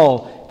Apostle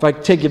Paul, if I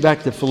take you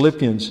back to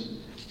Philippians,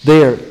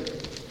 there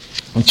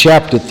in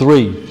chapter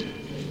 3,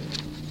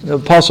 the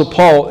Apostle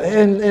Paul,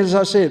 and as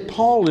I said,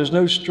 Paul is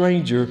no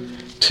stranger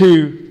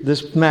to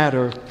this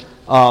matter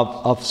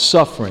of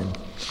suffering.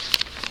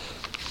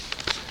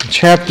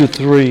 Chapter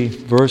 3,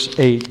 verse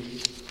 8.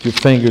 your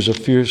fingers are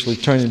furiously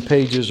turning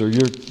pages or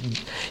you're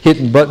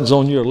hitting buttons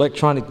on your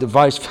electronic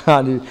device.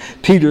 Paul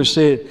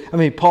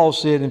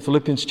said in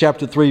Philippians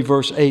chapter 3,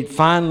 verse 8,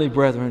 finally,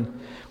 brethren,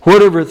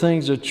 whatever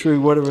things are true,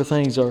 whatever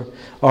things are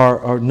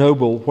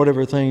noble,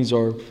 whatever things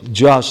are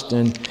just,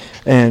 or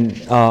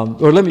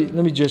let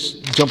me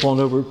just jump on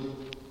over.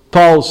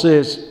 Paul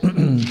says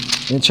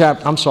in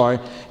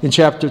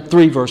chapter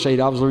 3, verse 8.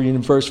 I was reading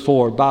in verse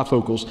 4,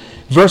 bifocals.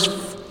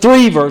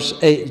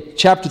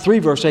 Chapter 3,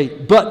 verse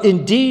 8. But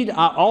indeed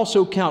I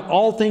also count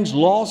all things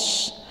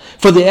loss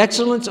for the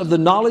excellence of the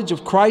knowledge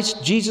of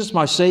Christ Jesus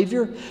my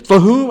Savior,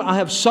 for whom I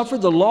have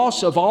suffered the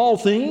loss of all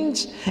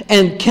things,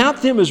 and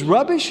count them as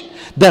rubbish,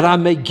 that I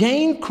may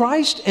gain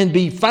Christ and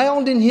be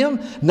found in Him,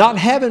 not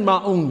having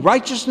my own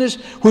righteousness,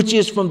 which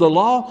is from the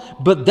law,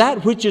 but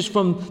that which is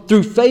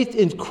through faith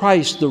in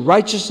Christ, the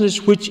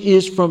righteousness which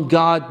is from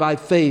God by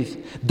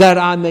faith, that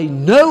I may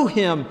know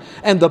Him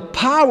and the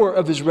power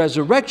of His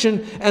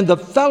resurrection and the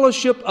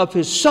fellowship of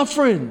His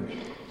suffering,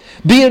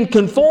 being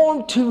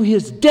conformed to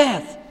His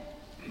death,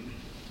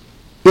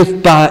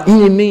 if by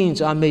any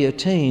means I may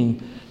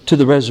attain to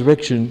the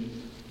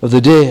resurrection of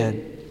the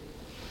dead.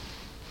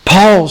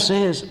 Paul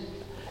says,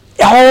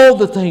 all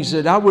the things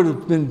that I would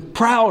have been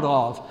proud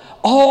of,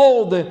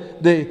 all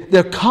the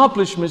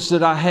accomplishments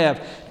that I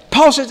have.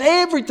 Paul says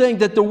everything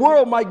that the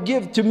world might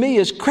give to me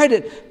as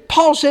credit,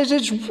 Paul says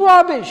it's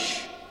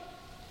rubbish.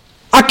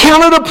 I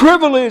count it a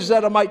privilege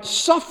that I might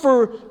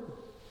suffer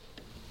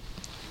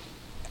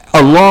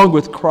along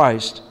with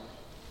Christ.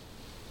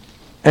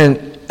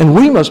 And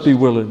we must be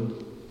willing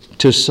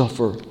to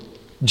suffer.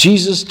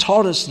 Jesus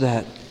taught us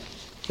that.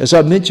 As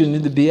I mentioned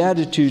in the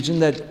Beatitudes, in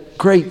that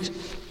great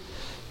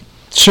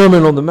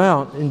Sermon on the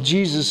Mount, and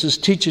Jesus is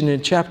teaching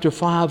in chapter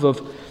 5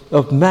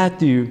 of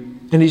Matthew,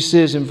 and He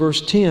says in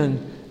verse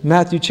 10,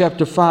 Matthew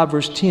chapter 5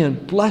 verse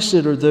 10,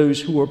 blessed are those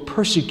who are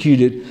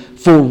persecuted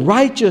for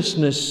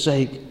righteousness'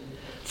 sake,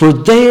 for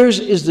theirs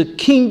is the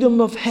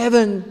kingdom of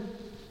heaven.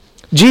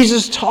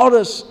 Jesus taught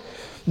us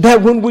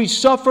that when we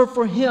suffer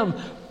for Him,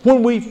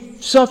 when we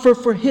suffer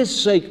for His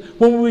sake,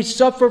 when we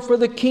suffer for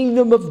the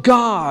kingdom of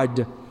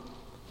God,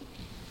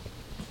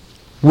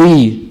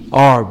 we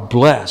are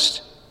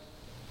blessed.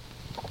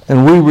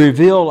 And we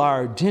reveal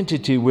our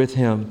identity with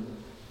Him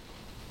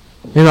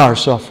in our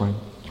suffering.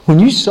 When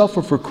you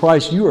suffer for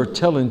Christ, you are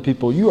telling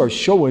people, you are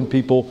showing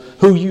people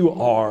who you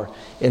are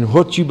and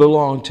what you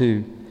belong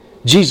to.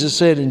 Jesus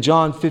said in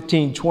John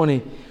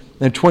 15:20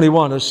 and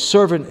 21, a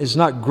servant is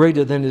not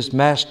greater than his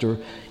master.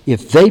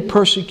 If they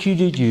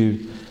persecuted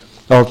you,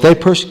 or if they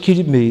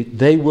persecuted me,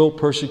 they will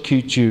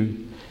persecute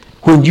you.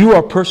 When you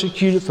are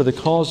persecuted for the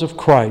cause of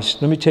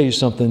Christ, let me tell you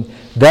something,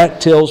 that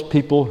tells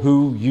people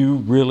who you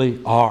really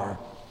are.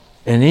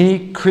 And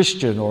any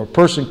Christian or a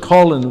person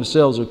calling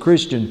themselves a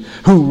Christian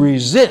who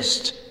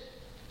resists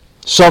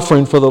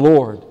suffering for the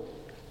Lord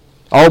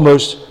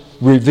almost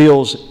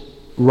reveals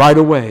right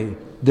away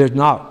they're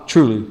not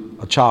truly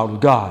a child of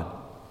God.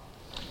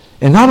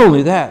 And not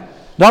only that,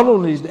 not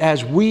only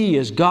as we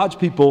as God's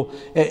people,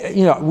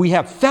 we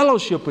have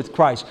fellowship with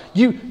Christ.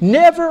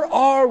 Never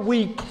are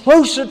we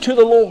closer to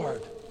the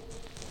Lord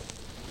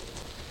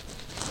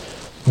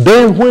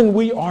than when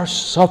we are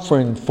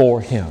suffering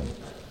for Him.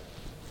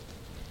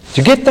 Did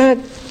you get that?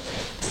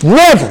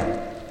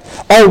 Never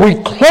are we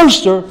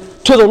closer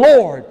to the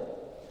Lord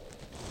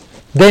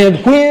than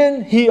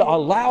when He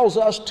allows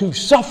us to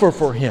suffer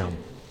for Him.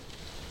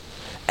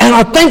 And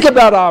I think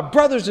about our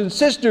brothers and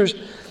sisters,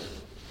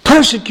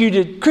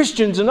 persecuted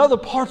Christians in other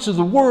parts of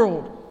the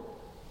world.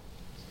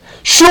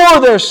 Sure,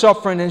 they're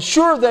suffering, and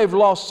sure, they've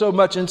lost so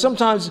much, and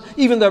sometimes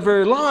even their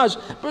very lives.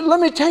 But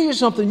let me tell you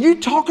something. You're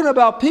talking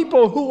about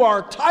people who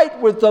are tight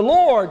with the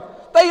Lord.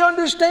 They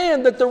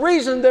understand that the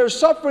reason they're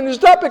suffering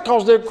is not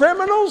because they're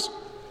criminals.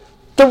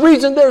 The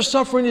reason they're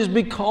suffering is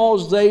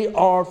because they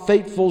are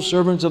faithful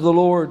servants of the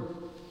Lord.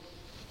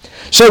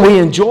 So we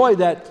enjoy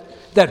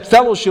that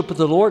fellowship with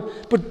the Lord.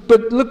 But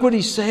look what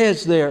he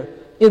says there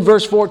in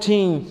verse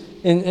 14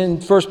 in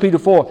 1 Peter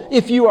 4.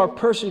 If you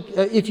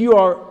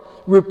are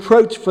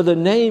reproached for the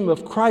name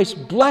of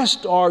Christ,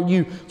 blessed are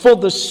you, for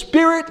the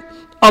Spirit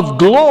of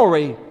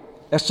glory,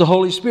 that's the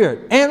Holy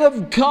Spirit, and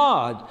of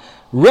God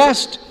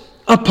rest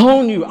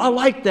upon you. I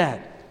like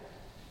that.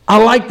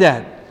 I like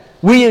that.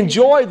 We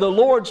enjoy the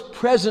Lord's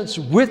presence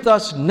with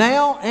us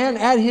now and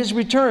at His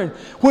return.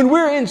 When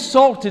we're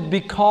insulted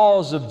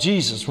because of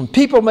Jesus, when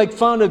people make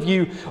fun of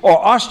you or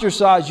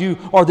ostracize you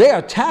or they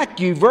attack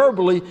you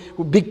verbally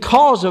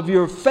because of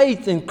your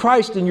faith in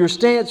Christ and your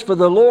stance for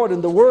the Lord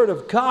and the Word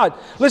of God.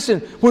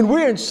 Listen, when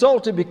we're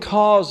insulted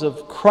because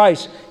of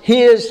Christ,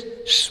 His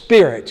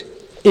Spirit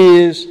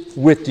is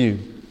with you.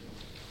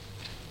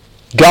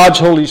 God's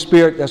Holy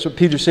Spirit, that's what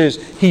Peter says,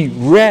 He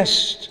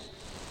rests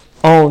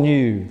on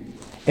you.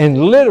 And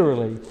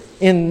literally,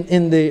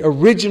 in the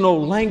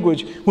original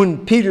language,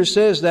 when Peter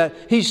says that,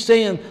 he's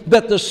saying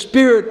that the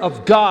Spirit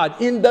of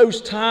God, in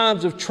those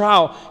times of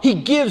trial, He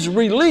gives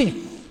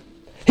relief.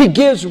 He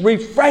gives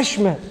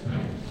refreshment.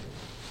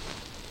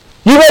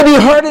 You may be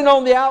hurting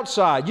on the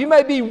outside. You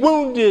may be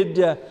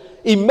wounded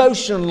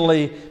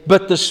emotionally,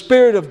 but the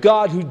Spirit of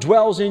God who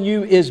dwells in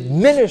you is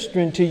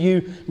ministering to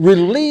you,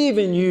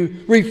 relieving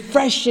you,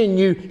 refreshing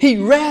you. He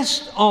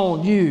rests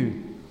on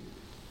you.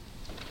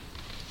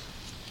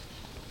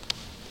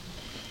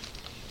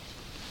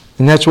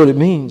 And that's what it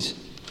means.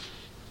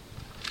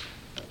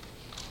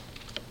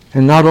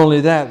 And not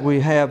only that,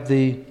 we have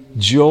the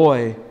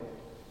joy,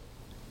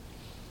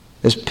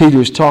 as Peter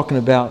is talking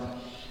about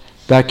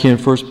back here in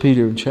 1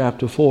 Peter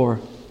chapter 4.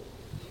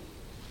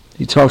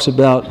 He talks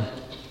about,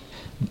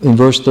 in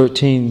verse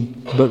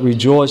 13, but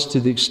rejoice to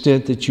the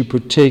extent that you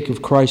partake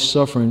of Christ's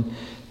suffering,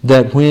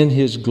 that when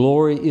His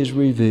glory is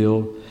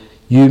revealed,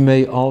 you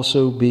may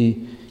also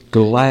be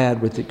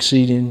glad with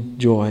exceeding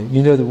joy.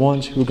 You know, the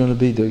ones who are going to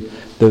be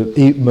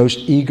the most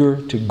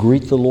eager to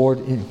greet the Lord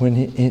when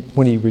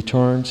He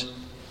returns,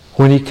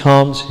 when He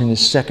comes in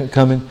His second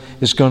coming,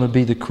 is going to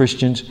be the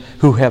Christians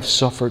who have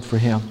suffered for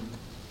Him.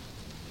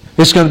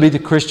 It's going to be the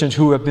Christians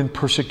who have been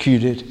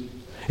persecuted.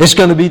 It's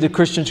going to be the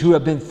Christians who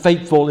have been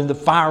faithful in the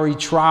fiery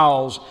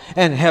trials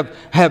and have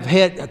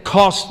had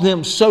cost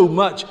them so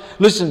much.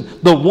 Listen,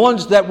 the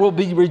ones that will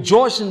be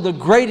rejoicing the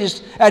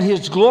greatest at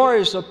His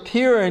glorious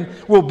appearing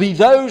will be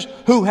those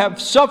who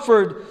have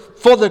suffered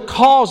for the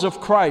cause of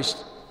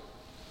Christ.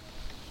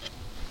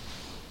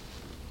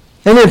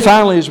 And then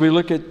finally, as we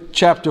look at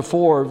chapter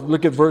 4,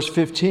 look at verse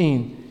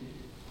 15,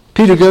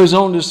 Peter goes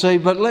on to say,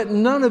 but let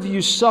none of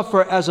you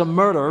suffer as a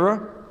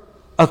murderer,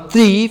 a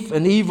thief,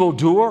 an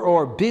evildoer,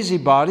 or a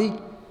busybody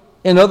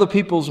in other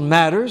people's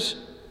matters.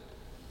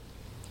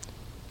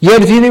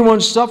 Yet if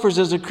anyone suffers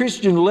as a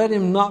Christian, let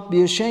him not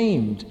be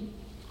ashamed,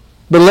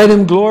 but let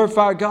him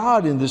glorify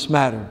God in this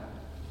matter.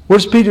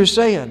 What's Peter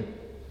saying?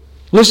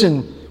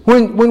 Listen,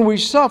 when we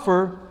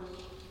suffer,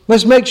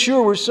 let's make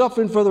sure we're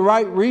suffering for the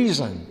right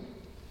reason.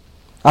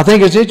 I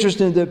think it's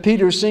interesting that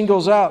Peter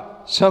singles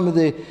out some of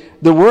the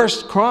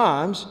worst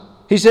crimes.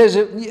 He says,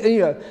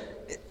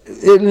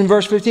 in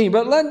verse 15,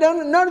 but let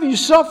none of you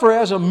suffer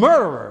as a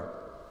murderer.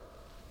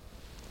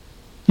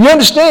 You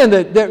understand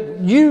that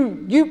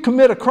you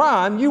commit a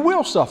crime, you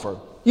will suffer.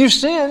 You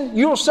sin,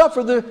 you'll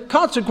suffer the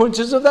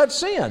consequences of that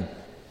sin.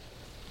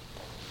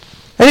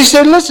 And he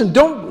said, listen,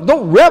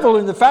 don't revel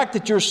in the fact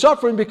that you're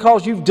suffering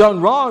because you've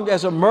done wrong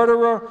as a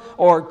murderer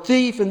or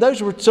thief. And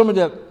those were some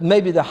of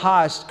maybe the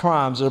highest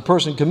crimes that a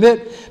person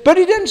commit. But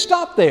he didn't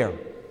stop there.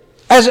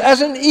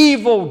 As an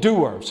evil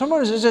doer,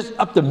 someone is just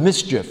up to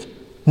mischief.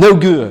 No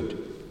good.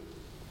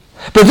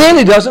 But then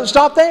he doesn't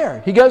stop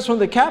there. He goes from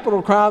the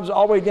capital crimes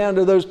all the way down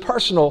to those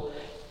personal,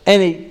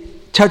 and he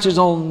touches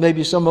on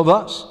maybe some of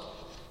us.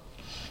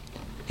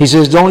 He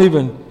says, don't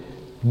even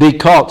be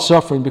caught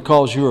suffering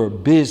because you're a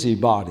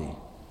busybody.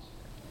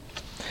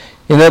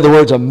 In other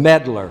words, a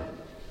meddler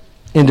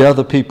into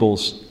other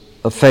people's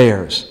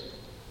affairs.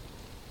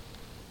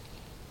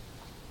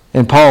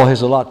 And Paul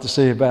has a lot to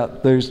say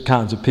about those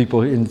kinds of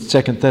people. In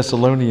 2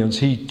 Thessalonians,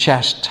 he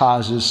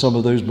chastises some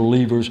of those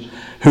believers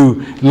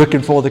who,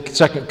 looking for the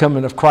second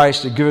coming of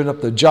Christ, are giving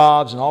up their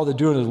jobs, and all they're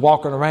doing is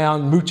walking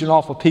around, mooching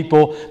off of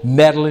people,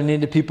 meddling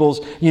into people's,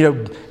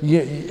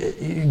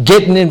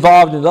 getting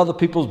involved in other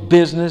people's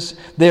business.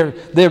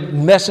 They're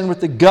messing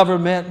with the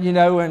government,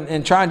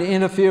 and trying to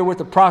interfere with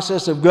the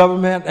process of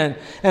government.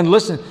 And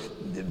listen,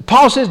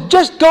 Paul says,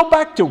 just go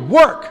back to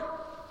work.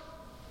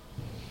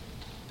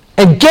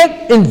 And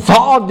get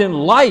involved in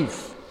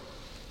life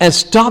and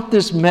stop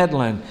this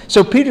meddling.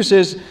 So Peter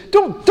says,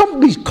 don't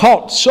be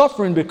caught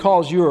suffering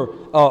because you're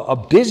a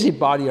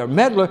busybody or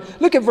meddler.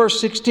 Look at verse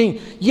 16.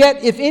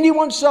 Yet if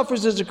anyone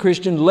suffers as a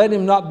Christian, let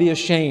him not be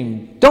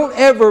ashamed. Don't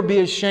ever be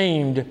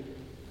ashamed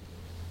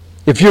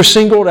if you're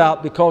singled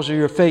out because of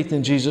your faith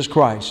in Jesus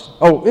Christ.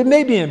 Oh, it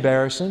may be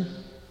embarrassing.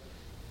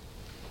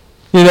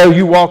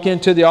 You walk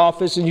into the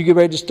office and you get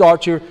ready to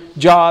start your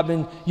job,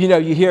 and you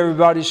hear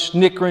everybody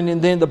snickering, and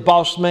then the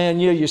boss man,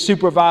 your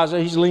supervisor,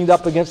 he's leaned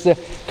up against the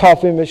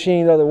coffee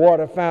machine or the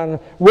water fountain.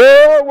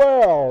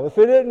 Well, if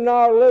it isn't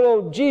our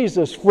little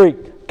Jesus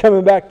freak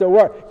coming back to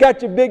work.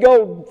 Got your big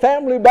old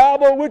family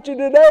Bible with you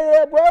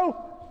today,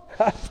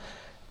 bro?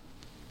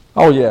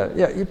 Oh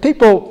yeah.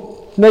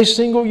 People may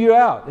single you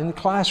out in the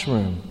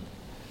classroom.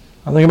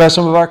 I think about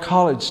some of our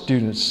college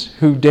students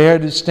who dare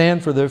to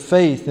stand for their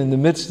faith in the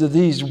midst of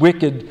these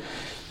wicked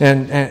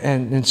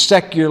and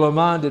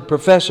secular-minded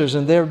professors,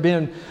 and they're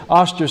being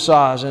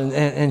ostracized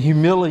and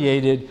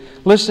humiliated.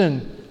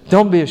 Listen,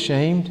 don't be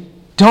ashamed.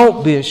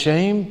 Don't be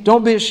ashamed.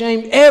 Don't be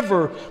ashamed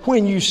ever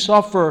when you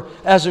suffer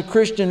as a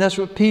Christian. That's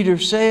what Peter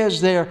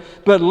says there.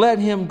 But let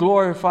him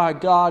glorify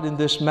God in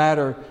this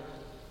matter.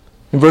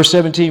 In verse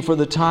 17, for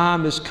the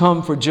time has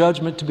come for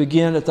judgment to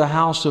begin at the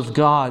house of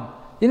God.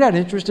 Isn't that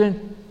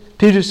interesting?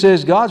 Peter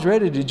says God's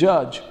ready to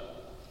judge.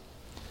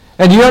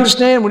 And you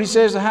understand when he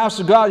says the house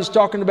of God, he's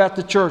talking about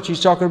the church.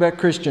 He's talking about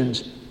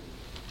Christians.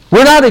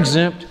 We're not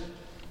exempt.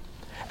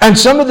 And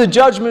some of the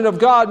judgment of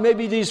God may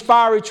be these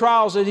fiery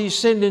trials that he's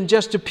sending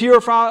just to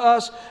purify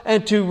us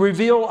and to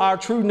reveal our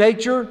true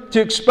nature, to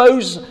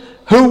expose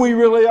who we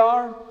really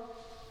are.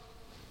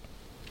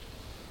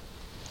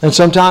 And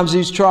sometimes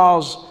these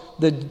trials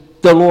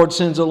that the Lord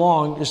sends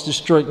along is to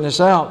straighten us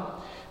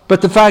out.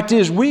 But the fact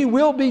is, we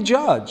will be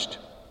judged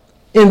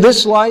in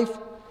this life,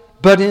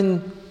 but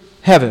in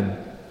heaven.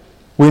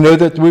 We know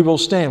that we will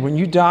stand. When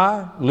you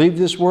die, leave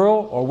this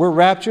world, or we're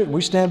raptured, and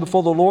we stand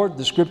before the Lord,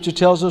 the Scripture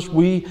tells us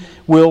we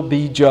will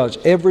be judged.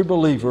 Every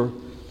believer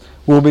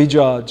will be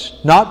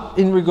judged. Not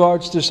in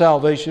regards to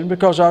salvation,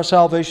 because our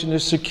salvation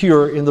is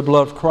secure in the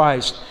blood of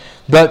Christ.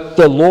 But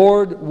the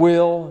Lord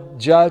will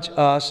judge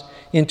us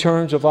in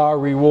terms of our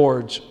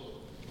rewards,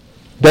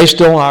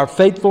 based on our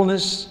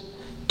faithfulness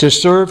to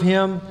serve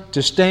Him,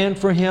 to stand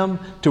for Him,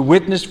 to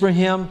witness for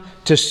Him,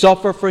 to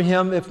suffer for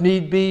Him if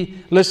need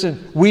be.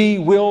 Listen, we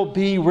will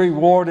be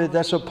rewarded.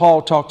 That's what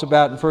Paul talks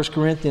about in 1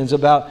 Corinthians,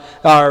 about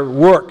our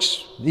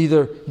works,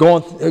 either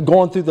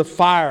going through the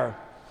fire.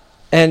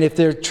 And if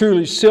they're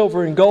truly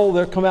silver and gold,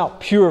 they'll come out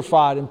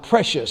purified and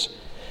precious.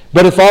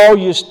 But if all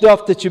your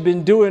stuff that you've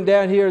been doing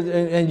down here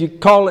and you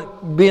call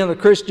it being a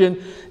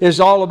Christian is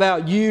all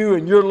about you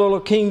and your little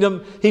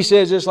kingdom, he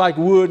says it's like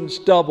wood and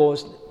stubble.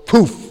 It's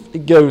poof,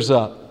 it goes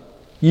up.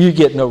 You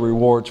get no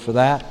rewards for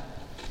that.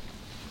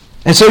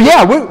 And so,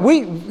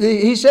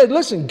 he said,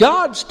 listen,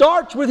 God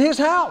starts with His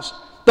house.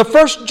 The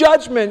first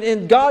judgment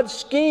in God's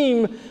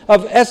scheme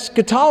of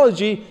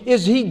eschatology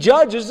is He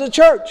judges the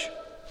church.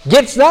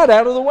 Gets that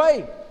out of the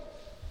way.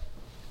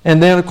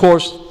 And then, of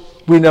course,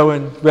 we know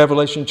in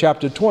Revelation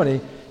chapter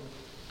 20,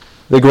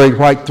 the great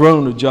white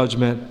throne of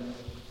judgment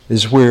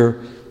is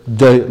where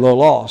the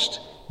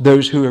lost,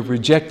 those who have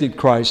rejected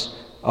Christ,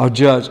 are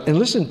judged. And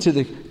listen to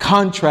the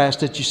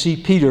contrast that you see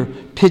Peter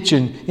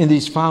pitching in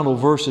these final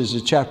verses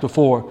of chapter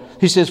 4.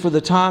 He says, for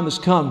the time has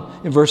come,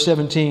 in verse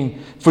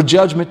 17, for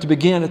judgment to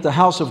begin at the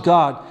house of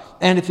God.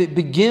 And if it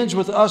begins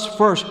with us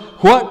first,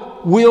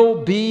 what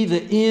will be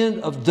the end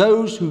of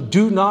those who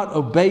do not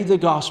obey the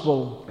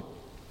gospel?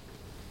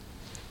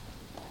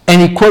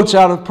 And he quotes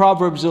out of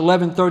Proverbs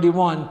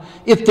 11:31,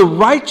 if the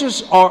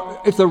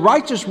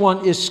righteous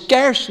one is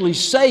scarcely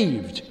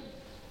saved,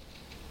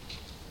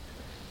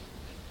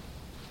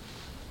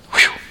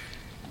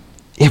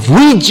 if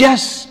we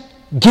just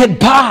get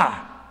by,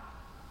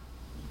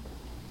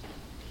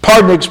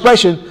 pardon the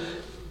expression,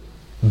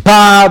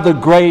 by the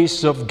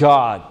grace of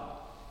God.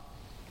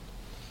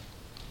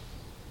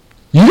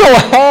 You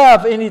don't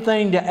have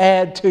anything to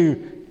add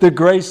to the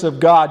grace of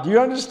God. Do you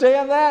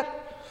understand that?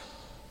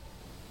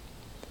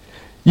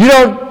 You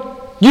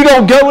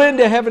don't go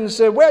into heaven and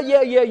say, well,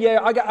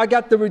 I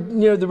got the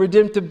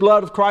redemptive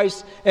blood of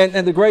Christ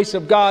and the grace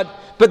of God,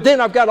 but then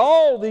I've got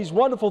all these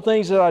wonderful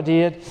things that I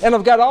did, and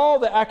I've got all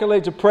the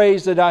accolades of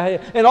praise that I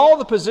had, and all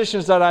the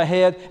positions that I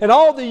had, and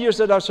all the years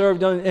that I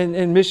served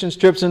in mission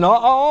trips, and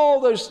all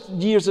those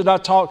years that I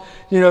taught,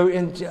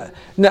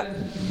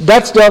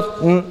 that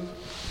stuff.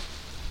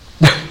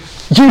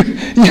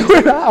 You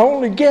and I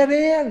only get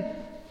in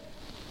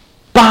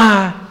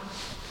by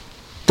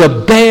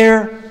the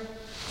bare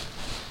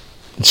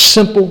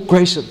simple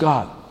grace of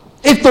God.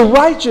 If the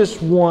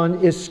righteous one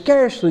is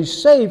scarcely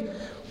saved,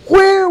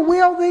 where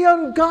will the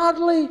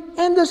ungodly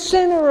and the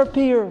sinner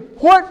appear?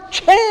 What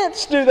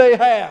chance do they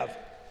have?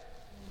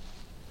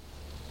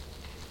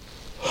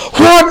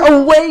 What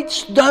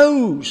awaits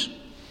those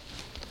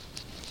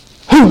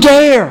who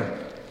dare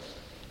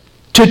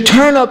to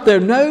turn up their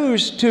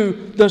nose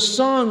to the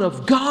Son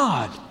of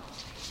God?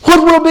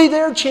 What will be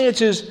their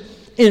chances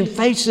in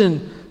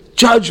facing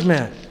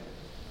judgment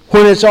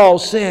when it's all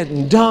said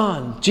and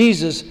done?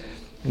 Jesus,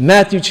 in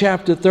Matthew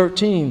chapter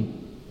 13,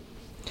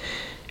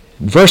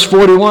 verse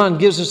 41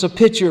 gives us a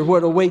picture of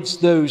what awaits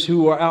those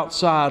who are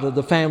outside of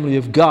the family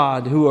of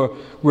God, who are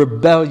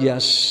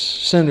rebellious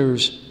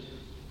sinners.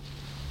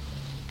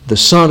 The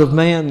Son of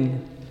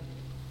Man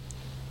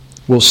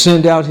will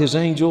send out His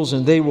angels,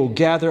 and they will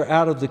gather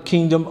out of the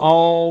kingdom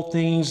all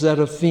things that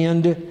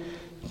offend.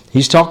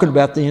 He's talking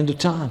about the end of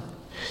time.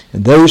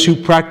 And those who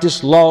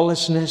practice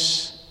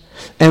lawlessness,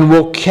 and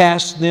will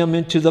cast them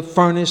into the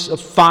furnace of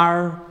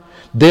fire.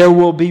 There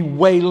will be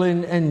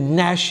wailing and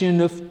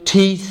gnashing of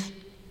teeth.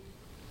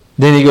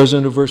 Then he goes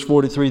into verse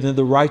 43, then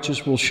the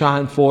righteous will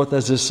shine forth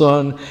as the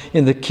sun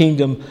in the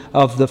kingdom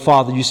of the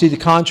Father. You see the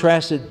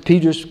contrast that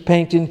Peter's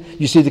painting?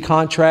 You see the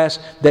contrast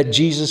that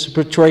Jesus is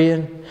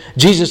portraying?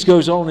 Jesus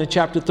goes on in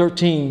chapter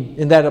 13,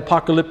 in that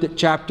apocalyptic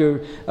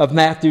chapter of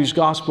Matthew's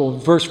Gospel,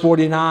 verse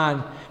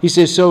 49. He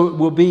says, so it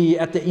will be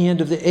at the end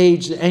of the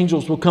age, the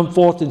angels will come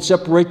forth and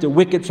separate the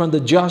wicked from the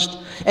just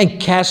and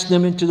cast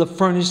them into the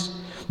furnace.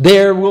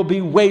 There will be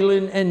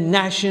wailing and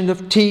gnashing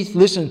of teeth.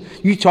 Listen,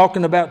 you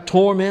talking about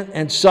torment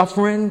and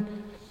suffering?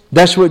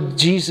 That's what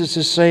Jesus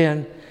is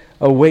saying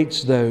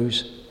awaits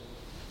those.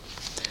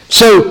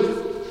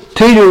 So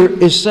Peter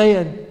is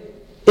saying,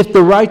 if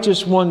the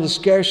righteous one is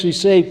scarcely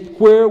saved,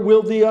 where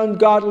will the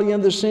ungodly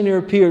and the sinner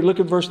appear? Look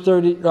at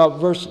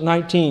verse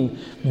 19.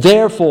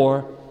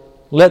 Therefore,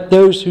 let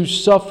those who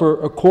suffer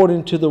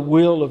according to the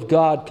will of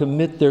God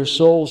commit their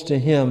souls to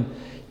Him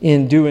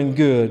in doing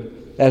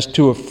good as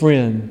to a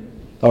friend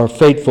or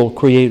faithful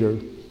Creator.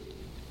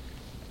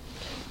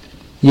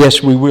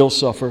 Yes, we will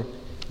suffer.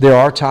 There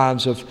are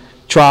times of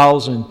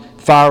trials and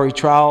fiery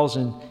trials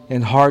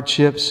and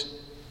hardships.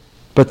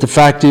 But the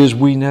fact is,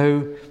 we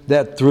know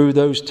that through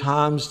those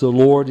times, the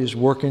Lord is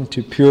working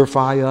to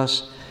purify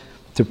us,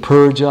 to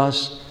purge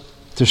us,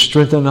 to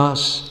strengthen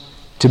us,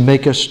 to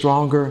make us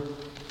stronger.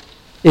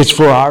 It's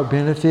for our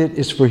benefit.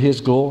 It's for His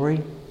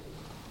glory.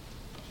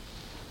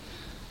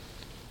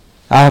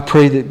 I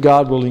pray that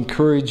God will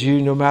encourage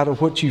you no matter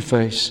what you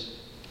face.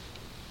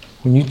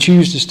 When you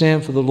choose to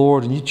stand for the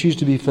Lord and you choose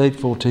to be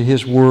faithful to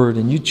His Word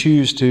and you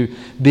choose to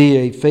be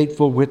a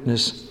faithful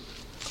witness,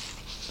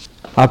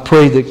 I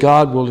pray that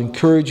God will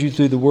encourage you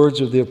through the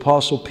words of the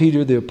Apostle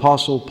Peter, the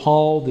Apostle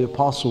Paul, the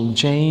Apostle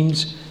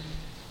James,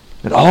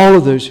 and all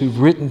of those who've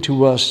written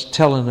to us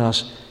telling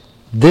us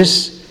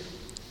this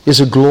is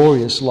a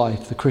glorious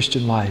life, the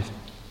Christian life.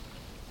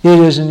 It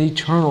is an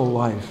eternal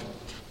life.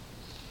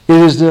 It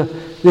is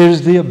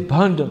the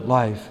abundant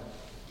life.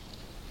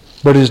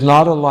 But it is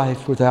not a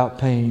life without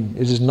pain.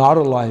 It is not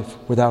a life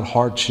without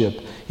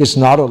hardship. It's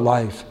not a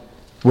life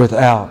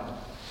without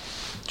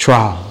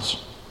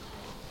trials.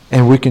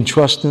 And we can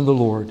trust in the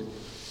Lord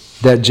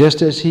that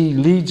just as He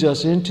leads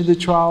us into the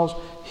trials,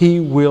 He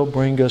will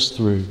bring us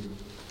through.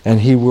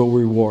 And He will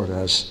reward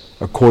us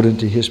according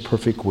to His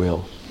perfect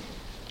will.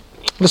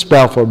 Let's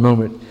bow for a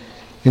moment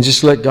and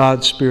just let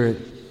God's Spirit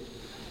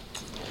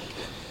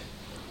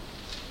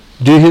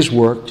do His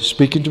work,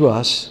 speaking to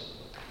us.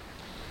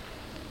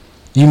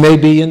 You may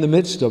be in the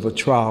midst of a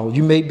trial.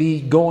 You may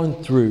be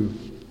going through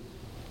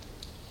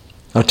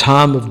a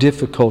time of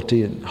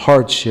difficulty and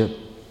hardship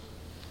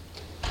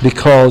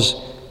because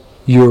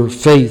your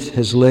faith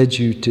has led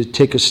you to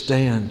take a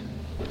stand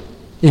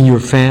in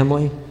your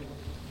family,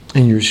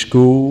 in your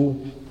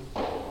school,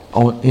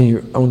 on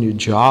your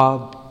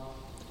job,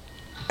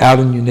 out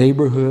in your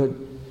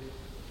neighborhood.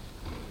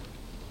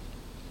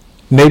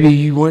 Maybe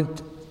you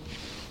went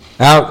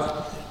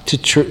out to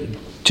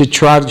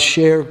try to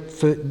share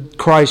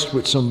Christ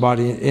with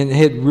somebody and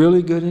had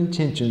really good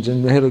intentions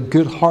and had a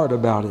good heart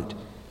about it.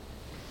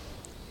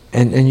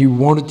 And you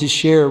wanted to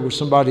share with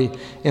somebody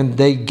and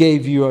they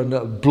gave you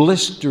a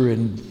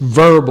blistering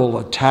verbal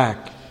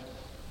attack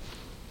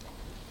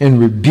and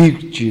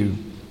rebuked you.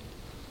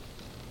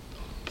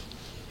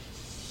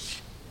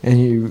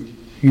 And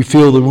you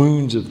feel the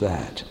wounds of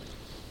that.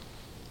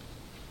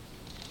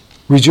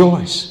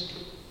 Rejoice.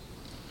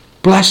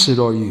 Blessed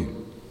are you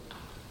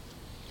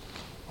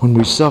when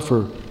we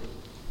suffer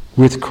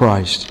with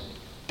Christ,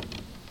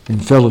 in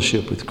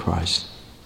fellowship with Christ.